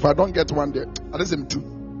are going, if I don't get one there, I least them two.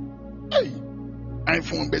 Hey,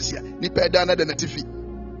 iPhone base here. Ni pay down than the TV.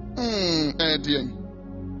 Dear.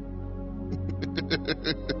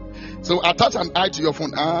 So attach an eye to your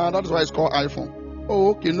phone. That is why it's called iPhone.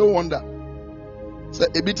 Oh, okay, no wonder. So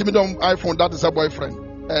a bit me on iPhone, that is a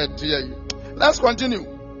boyfriend. Dear. Let's continue.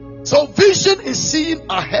 So vision is seeing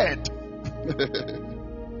ahead.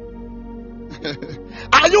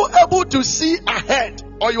 Are you able to see ahead,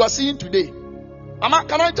 or you are seeing today? Mama,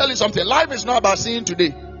 can I tell you something? Life is not about seeing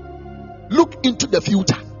today. Look into the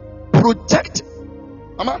future. Project.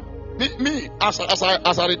 Mama, me as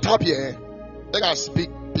I retap here, I can speak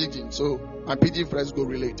pidgin, so my pidgin friends go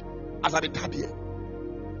relate. As I retap here,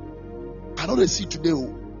 I don't see today.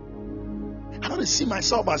 I don't see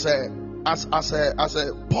myself as a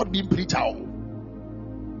pod preacher.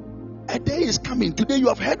 A day is coming. Today you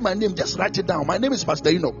have heard my name. Just write it down. My name is Pastor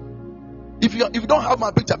Eno. If you don't have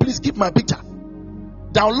my picture, please keep my picture.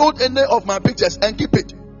 Download any of my pictures and keep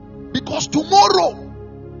it. Because tomorrow,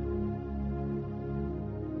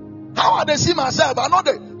 how I see myself? I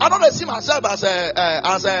don't see myself as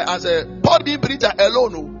a pod preacher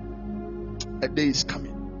alone. A day is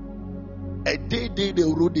coming. A day they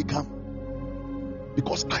will already come.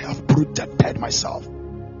 Because I have projected myself.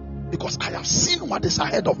 Because I have seen what is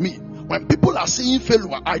ahead of me. When people are seeing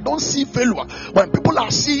failure, I don't see failure. When people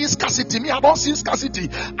are seeing scarcity, me, I don't see scarcity.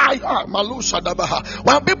 When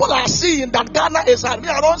people are seeing that Ghana is hard, me,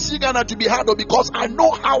 I don't see Ghana to be hard, because I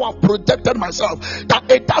know how I've projected myself.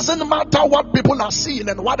 That it doesn't matter what people are seeing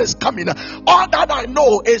and what is coming. All that I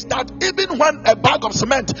know is that even when a bag of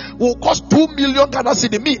cement will cost 2 million Ghana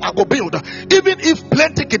cedi, me, I go build. Even if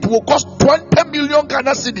plane ticket will cost 20 million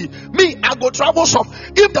Ghana cedi, me, I go travel some.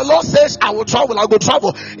 If the Lord says I will travel, I go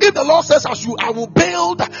travel. If the Lord says I will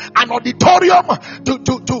build an auditorium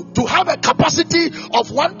to have a capacity of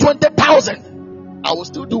 120,000, I will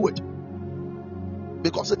still do it,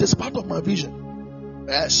 because it is part of my vision.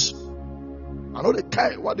 Yes, I know they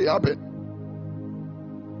care what they happen,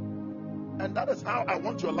 and that is how I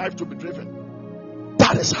want your life to be driven.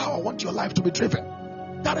 That is how I want your life to be driven.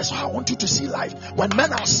 That is how I want you to see life. When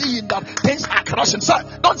men are seeing that things are crashing, sir,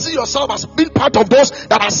 don't see yourself as being part of those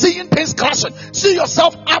that are seeing things crashing. See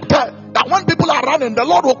yourself up there. That when people are running, the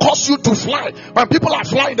Lord will cause you to fly. When people are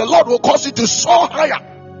flying, the Lord will cause you to soar higher,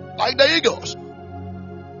 like the eagles.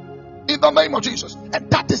 In the name of Jesus.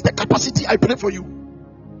 And that is the capacity I pray for you.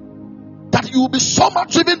 That you will be so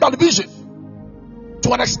much driven by the vision,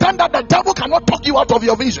 to an extent that the devil cannot talk you out of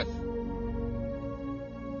your vision.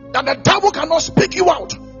 That the devil cannot speak you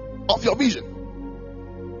out of your vision.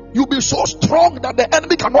 You'll be so strong that the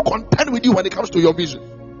enemy cannot contend with you when it comes to your vision.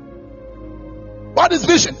 What is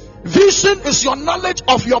vision? Vision is your knowledge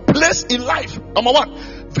of your place in life. Number one,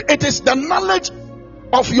 it is the knowledge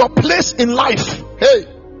of your place in life. Hey,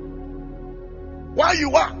 where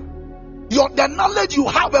you are, the knowledge you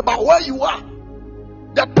have about where you are,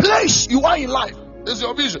 the place you are in life is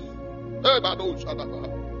your vision.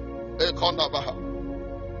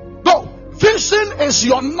 No, vision is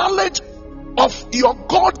your knowledge of your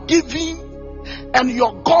God-given and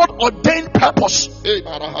your God-ordained purpose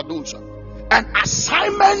and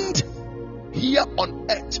assignment here on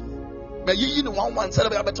earth. There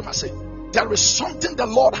is something the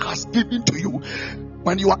Lord has given to you.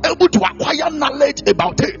 When you are able to acquire knowledge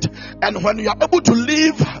about it, and when you are able to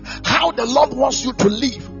live how the Lord wants you to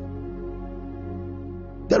live,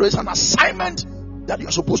 there is an assignment that you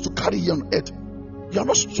are supposed to carry here on earth. You are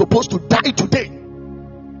not supposed to die today.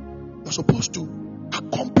 You are supposed to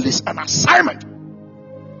accomplish an assignment.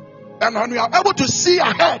 And when you are able to see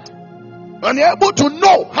ahead, when you are able to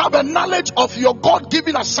know, have a knowledge of your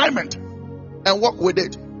God-given assignment and work with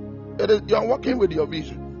it, you are working with your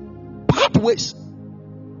vision. Pathways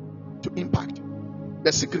to impact.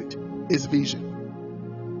 The secret is vision.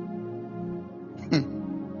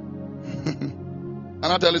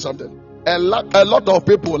 And I'll tell you something. A lot of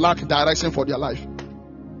people lack direction for their life.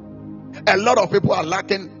 A lot of people are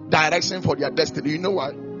lacking direction for their destiny. You know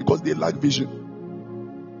why? Because they lack vision.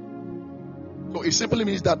 So it simply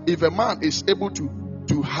means that if a man is able to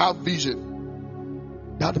have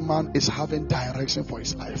vision, that man is having direction for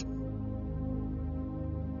his life.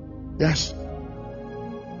 Yes.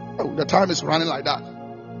 Oh, the time is running like that.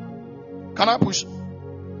 Can I push?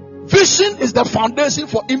 Vision is the foundation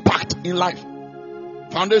for impact in life.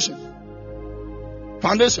 Foundation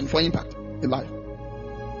for impact in life.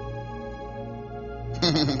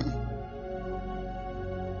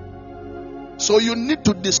 So you need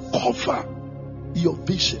to discover your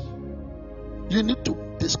vision. You need to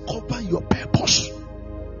discover your purpose.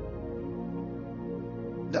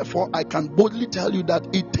 Therefore, I can boldly tell you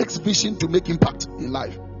that it takes vision to make impact in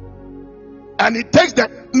life. And it takes the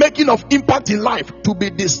making of impact in life to be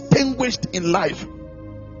distinguished in life.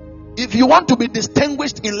 If you want to be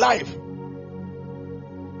distinguished in life,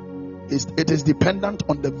 it is dependent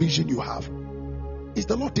on the vision you have. Is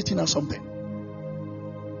the Lord teaching us something?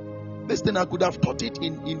 This thing I could have taught it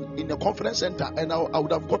in a conference center, and I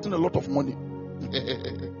would have gotten a lot of money.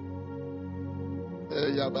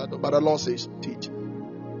 But the Lord says, teach.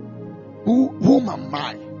 Whom am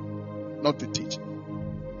I not to teach?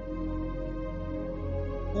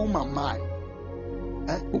 Whom am I?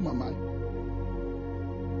 Whom am I?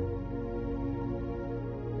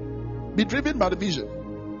 Be driven by the vision.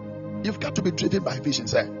 You've got to be driven by vision,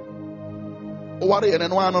 sir.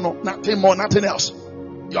 Nothing more, nothing else.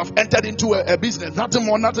 You have entered into a business, nothing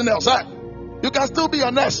more, nothing else. You can still be a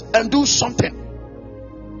nurse and do something.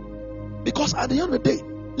 Because at the end of the day,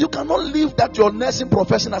 you cannot leave that your nursing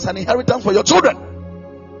profession as an inheritance for your children.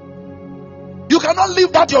 You cannot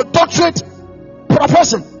leave that your doctorate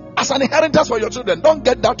profession as an inheritance for your children. Don't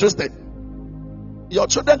get that twisted. Your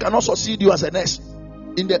children cannot succeed you as a nurse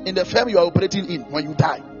in the firm you are operating in when you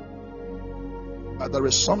die. But there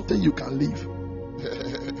is something you can leave.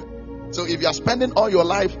 So if you are spending all your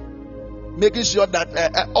life making sure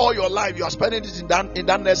that all your life you are spending it in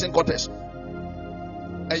that nursing quarters,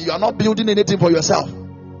 and you are not building anything for yourself.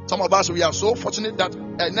 Some of us, we are so fortunate that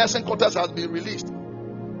a nursing quarters has been released.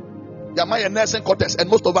 You are a nursing quarters, and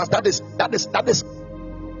most of us, that is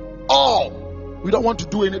all. We don't want to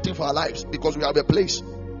do anything for our lives because we have a place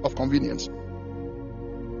of convenience.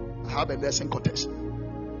 I have a nursing quarters.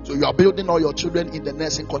 So you are building all your children in the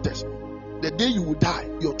nursing quarters. The day you will die,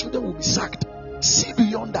 your children will be sacked. See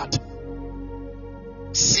beyond that.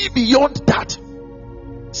 See beyond that.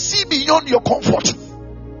 See beyond your comfort.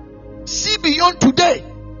 See beyond today.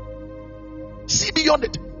 See beyond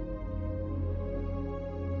it.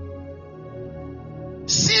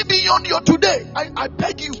 See beyond your today. I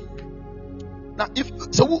beg you. Now, if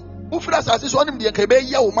so, who feels as this one in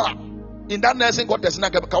that nursing quarters,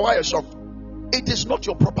 it is not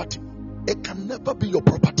your property. It can never be your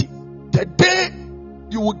property. The day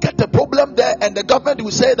You will get a problem there, and the government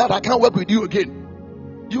will say that I can't work with you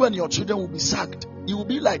again. You and your children will be sacked. You will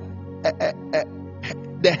be like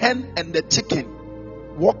the hen and the chicken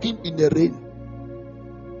walking in the rain.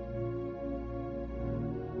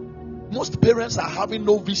 Most parents are having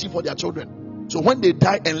no vision for their children. So when they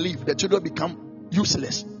die and leave, the children become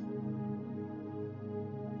useless.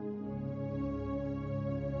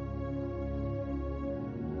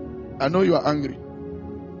 I know you are angry,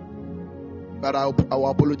 but I will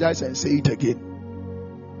apologize and say it again.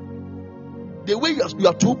 The way you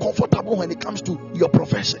are too comfortable when it comes to your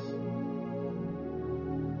profession.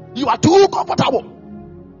 You are too comfortable.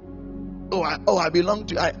 I belong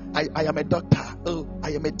to, I am a doctor. Oh,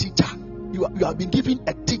 I am a teacher. You have been given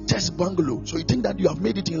a teacher's bungalow. So you think that you have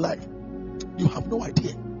made it in life. You have no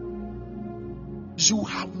idea. You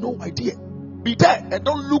have no idea. Be there and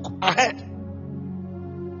don't look ahead.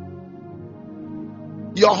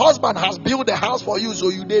 Your husband has built a house for you, so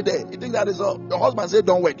you did there. You think that is all. Your husband said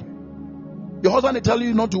don't work. Your husband is telling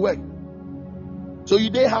you not to work. So you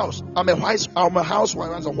did house. I'm a housewife. I'm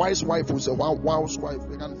a wise wife who's a housewife.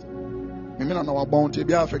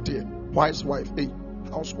 Wise wife. Hey,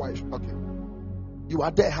 housewife. Okay. You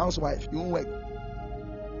are there, housewife. You won't work.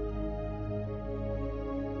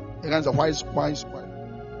 Against a wise wife.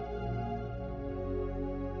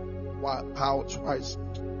 Housewife.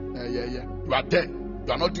 Yeah. You are there.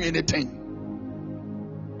 You are not doing anything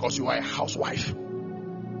because you are a housewife.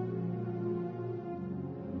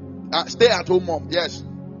 Stay at home mom. Yes.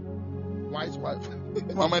 Wise wife.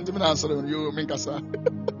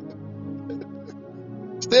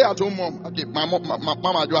 Stay at home mom. Okay, my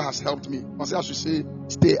mama Joa has helped me. I should say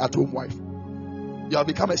stay at home wife. You have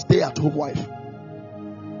become a stay at home wife.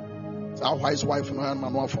 It's our wise wife.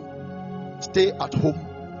 Stay at home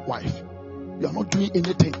wife. You are not doing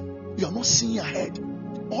anything. You are not seeing ahead.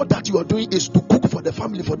 All that you are doing is to cook for the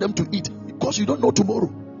family, for them to eat, because you don't know tomorrow.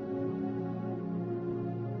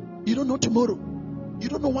 You don't know tomorrow. You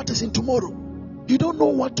don't know what is in tomorrow. You don't know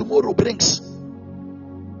what tomorrow brings.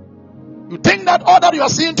 You think that all that you are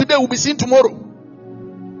seeing today will be seen tomorrow.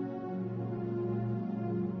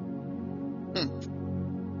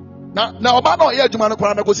 Now, about here,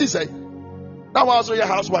 now also your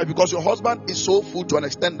housewife, because your husband is so full to an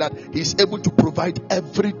extent that he's able to provide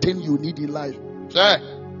everything you need in life.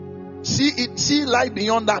 See life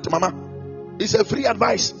beyond that, mama. It's a free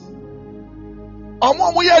advice. So how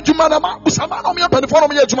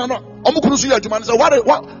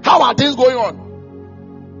are things going on?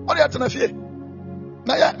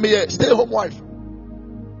 Stay home wife.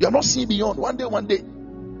 You are not seeing beyond. One day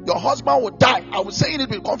your husband will die. I was saying it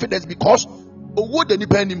with confidence because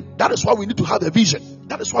that is why we need to have a vision.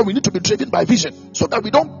 That is why we need to be driven by vision, so that we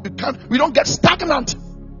don't get stagnant.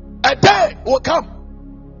 A day will come.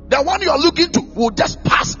 The one you are looking to will just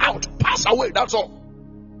pass away. That's all.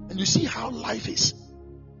 And you see how life is.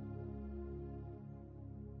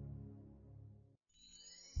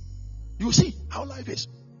 You see how life is.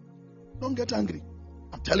 Don't get angry.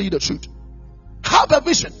 I'm telling you the truth. Have a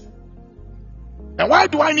vision. And why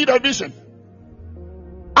do I need a vision?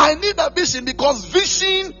 I need a vision because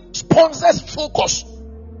vision sponsors focus.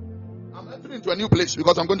 I'm entering into a new place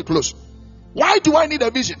because I'm going to close. Why do I need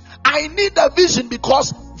a vision? I need a vision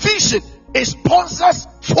because vision sponsors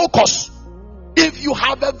focus. If you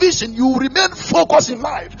have a vision, you remain focused in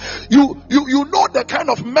life. You know the kind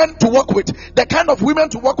of men to work with, the kind of women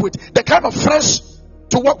to work with, the kind of friends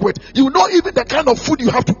to work with. You know even the kind of food you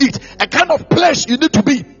have to eat, a kind of place you need to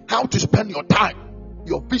be, how to spend your time.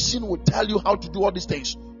 Your vision will tell you how to do all these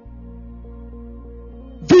things.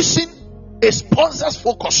 Vision sponsors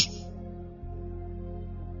focus.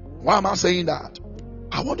 Why am I saying that?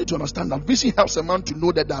 I want you to understand that vision helps a man to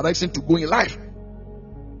know the direction to go in life.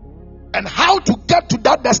 And how to get to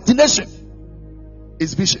that destination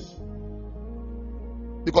is vision.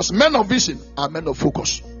 Because men of vision are men of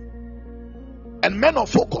focus. And men of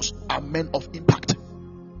focus are men of impact.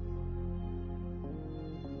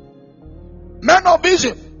 Men of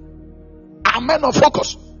vision are men of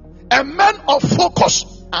focus. And men of focus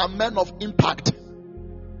are men of impact.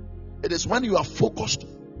 It is when you are focused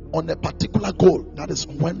on a particular goal, that is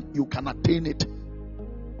when you can attain it.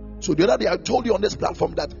 So the other day I told you on this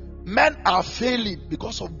platform that men are failing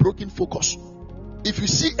because of broken focus. If you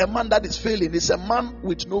see a man that is failing, it's a man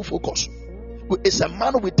with no focus. It's a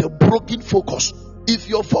man with a broken focus. If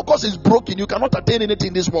your focus is broken, you cannot attain anything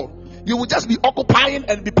in this world. You will just be occupying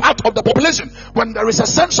and be part of the population. When there is a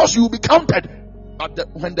census, you will be counted. But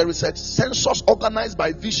when there is a census organized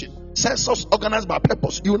by vision, census organized by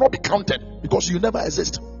purpose, you will not be counted because you never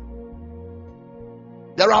exist.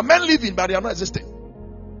 There are men living, but they are not existing.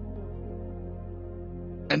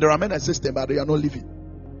 And there are men existing, but they are not living.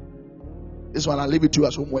 This one I leave it to you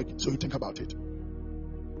as homework, so you think about it.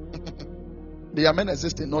 There are men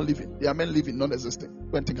existing, not living. There are men living, not existing.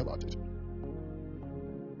 Go and think about it.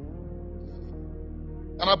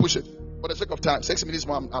 Can I push it? For the sake of time, 6 minutes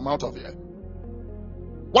more, I'm out of here.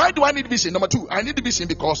 Why do I need vision? Number 2, I need vision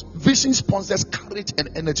because vision sponsors courage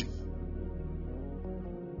and energy.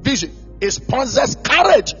 Vision is sponsors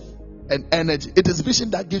courage and energy. It is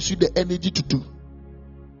vision that gives you the energy to do.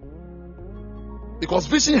 Because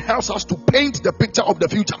vision helps us to paint the picture of the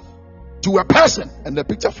future to a person, and the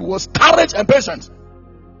picture fuels courage and patience.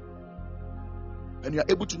 When you are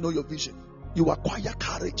able to know your vision, you acquire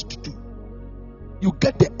courage to do. You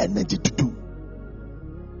get the energy to do.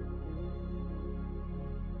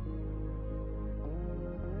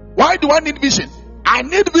 Why do I need vision? I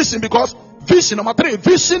need vision because vision, number 3,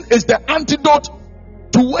 vision is the antidote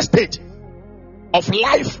to wastage of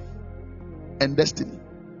life and destiny.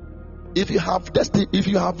 If you have destiny, if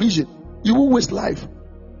you have vision, you will waste life.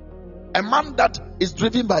 A man that is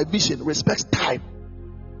driven by vision respects time.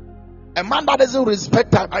 A man that doesn't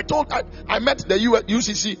respect time. I met the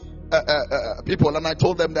UCC people, and I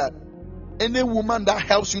told them that any woman that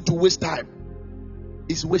helps you to waste time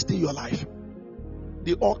is wasting your life.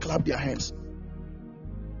 They all clap their hands.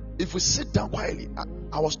 If we sit down quietly,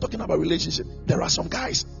 I was talking about relationship. There are some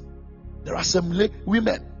guys, there are some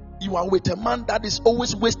women. You are with a man that is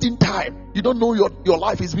always wasting time. You don't know your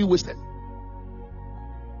life is being wasted.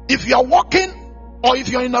 If you are walking, or if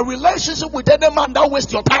you are in a relationship with any man that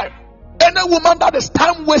wastes your time, any woman that is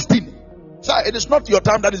time wasting, sir, it is not your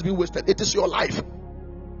time that is being wasted. It is your life.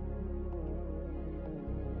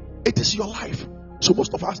 It is your life. So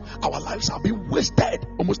most of us, our lives are being wasted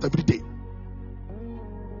almost every day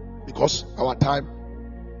because our time.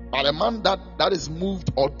 But a man that is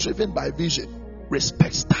moved or driven by vision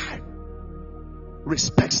respects time.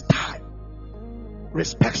 Respects time.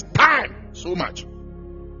 Respects time so much.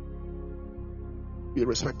 We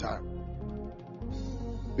respect time.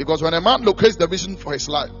 Because when a man locates the vision for his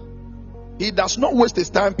life, he does not waste his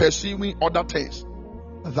time pursuing other things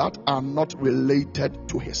that are not related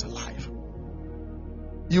to his life.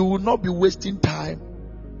 You will not be wasting time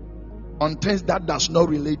on things that does not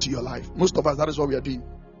relate to your life. Most of us, that is what we are doing.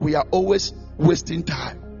 We are always wasting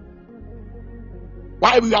time.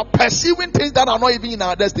 Why? We are pursuing things that are not even in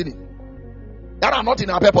our destiny, that are not in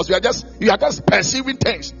our purpose. You are just pursuing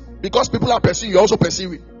things because people are pursuing. You are also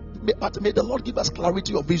pursuing. But may the Lord give us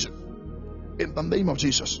clarity of vision in the name of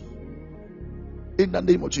Jesus. In the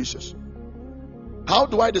name of Jesus. How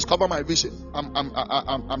do I discover my vision?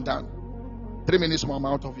 I'm done. 3 minutes more, I'm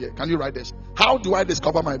out of here. Can you write this? How do I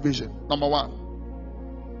discover my vision? Number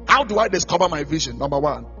 1. How do I discover my vision? Number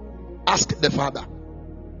 1. Ask the Father.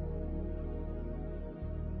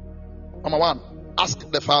 Number 1.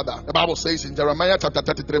 Ask the Father. The Bible says in Jeremiah chapter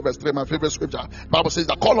 33 verse 3, my favorite scripture. The Bible says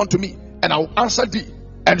that call unto me and I will answer thee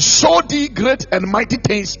and show thee great and mighty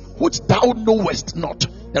things which thou knowest not.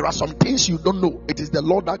 There are some things you don't know. It is the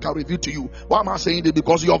Lord that can reveal to you. Why am I saying this?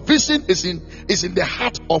 Because your vision is in the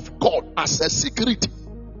heart of God as a secret.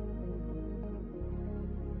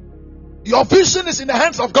 Your vision is in the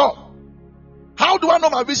hands of God. How do I know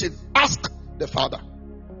my vision? Ask the Father.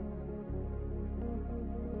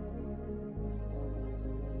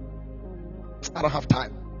 I don't have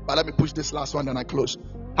time, but let me push this last one and I close.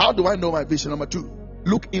 How do I know my vision? Number 2,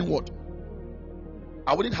 look inward.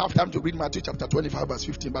 I wouldn't have time to read Matthew chapter 25 verse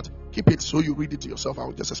 15, but keep it so you read it to yourself. I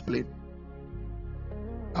will just explain.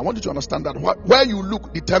 I want you to understand that where you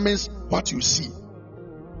look determines what you see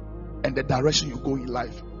and the direction you go in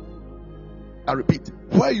life. I repeat,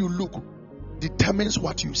 where you look determines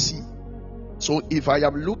what you see. So if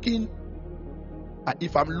I'm looking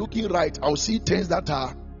right, I'll see things that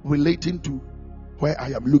are relating to where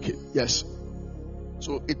I am looking. Yes.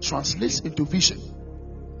 So it translates into vision.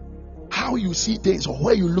 How you see things or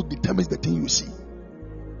where you look determines the thing you see.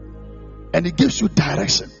 And it gives you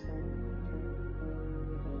direction.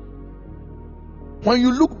 When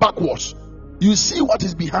you look backwards, you see what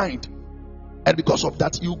is behind. And because of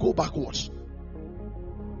that, you go backwards.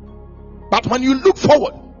 But when you look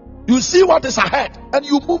forward, you see what is ahead and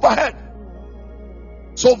you move ahead.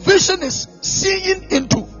 So vision is seeing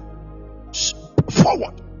into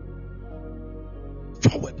forward.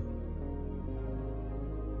 Forward.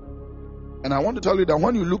 And I want to tell you that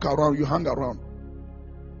when you look around, you hang around.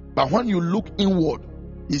 But when you look inward,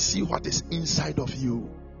 you see what is inside of you.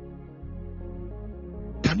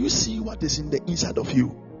 Can you see what is in the inside of you?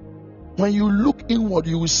 When you look inward,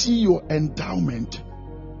 you will see your endowment.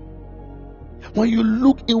 When you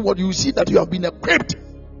look inward, you will see that you have been equipped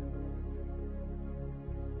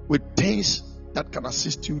with things that can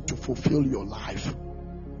assist you to fulfill your life.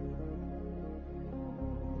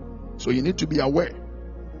 So you need to be aware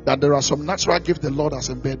that there are some natural gifts the Lord has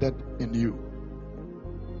embedded in you.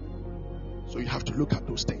 So you have to look at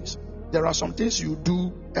those things. There are some things you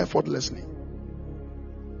do effortlessly.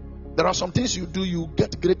 There are some things you do, you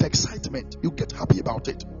get great excitement. You get happy about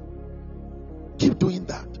it. Keep doing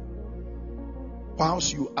that.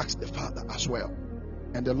 Whilst you ask the Father as well.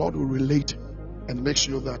 And the Lord will relate and make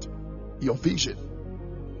sure that your vision,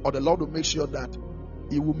 or the Lord will make sure that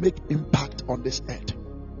He will make impact on this earth.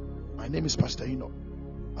 My name is Pastor Enoch.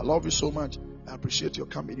 I love you so much. I appreciate your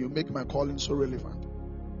coming. You make my calling so relevant.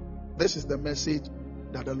 This is the message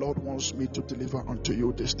that the Lord wants me to deliver unto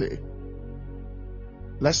you this day.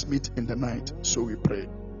 Let's meet in the night, so we pray.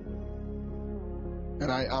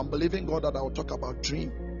 And I am believing God that I will talk about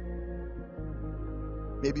dream.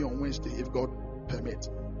 Maybe on Wednesday, if God permits.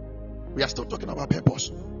 We are still talking about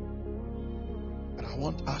purpose. But I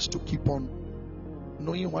want us to keep on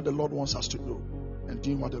knowing what the Lord wants us to do and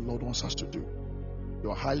doing what the Lord wants us to do.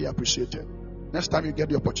 You are highly appreciated. Next time you get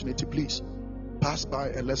the opportunity, please pass by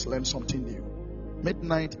and let's learn something new.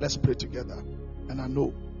 Midnight, let's pray together. And I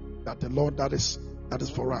know that the Lord that is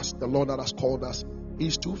for us, the Lord that has called us, He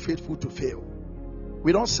is too faithful to fail.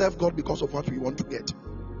 We don't serve God because of what we want to get.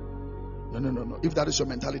 No. If that is your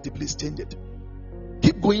mentality, please change it.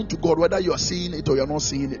 Keep going to God, whether you are seeing it or you are not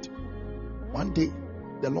seeing it. One day,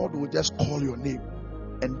 the Lord will just call your name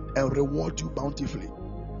and reward you bountifully,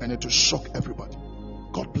 and it will shock everybody.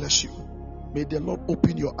 God bless you. May the Lord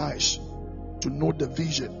open your eyes to know the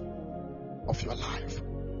vision of your life,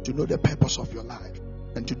 to know the purpose of your life,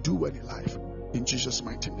 and to do well in life. In Jesus'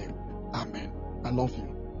 mighty name. Amen. I love you.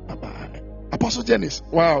 Bye-bye. Apostle Janice.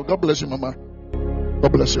 Wow. God bless you, Mama.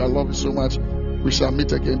 God bless you. I love you so much. We shall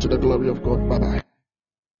meet again to the glory of God. Bye-bye.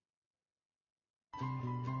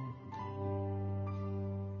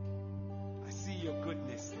 I see your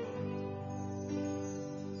goodness, Lord.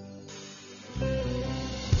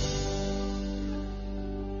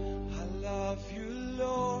 I love you,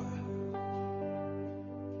 Lord,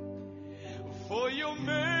 for your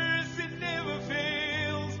mercy never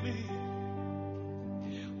fails me.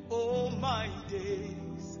 All my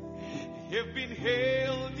days have been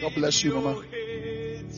held. God bless you, Mama.